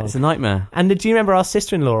nightmare. It's a nightmare. And do you remember our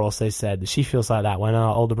sister-in-law also said that she feels like that when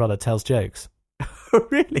our older brother tells jokes?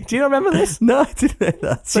 Really? Do you not remember this? No, I didn't know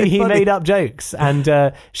that. So he made up jokes,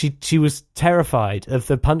 and she was terrified of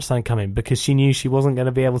the punchline coming because she knew she wasn't going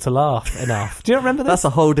to be able to laugh enough. Do you not remember this? That's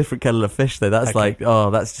a whole different kettle of fish, though. That's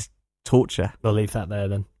that's just torture. We'll leave that there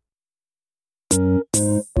then.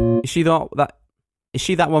 Is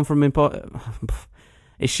she that one from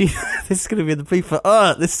Is she? This is going to be the beef for.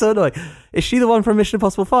 This is so annoying. Is she the one from Mission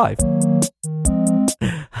Impossible 5?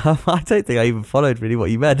 I don't think I even followed really what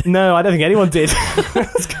you meant. No, I don't think anyone did.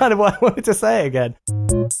 That's kind of what I wanted to say again.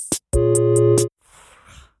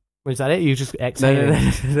 Was that it? You just exhaled?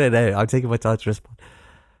 No. I'm taking my time to respond.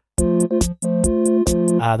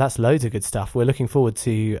 That's loads of good stuff. We're looking forward to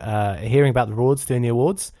hearing about the awards, doing the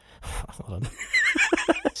awards. Hold on.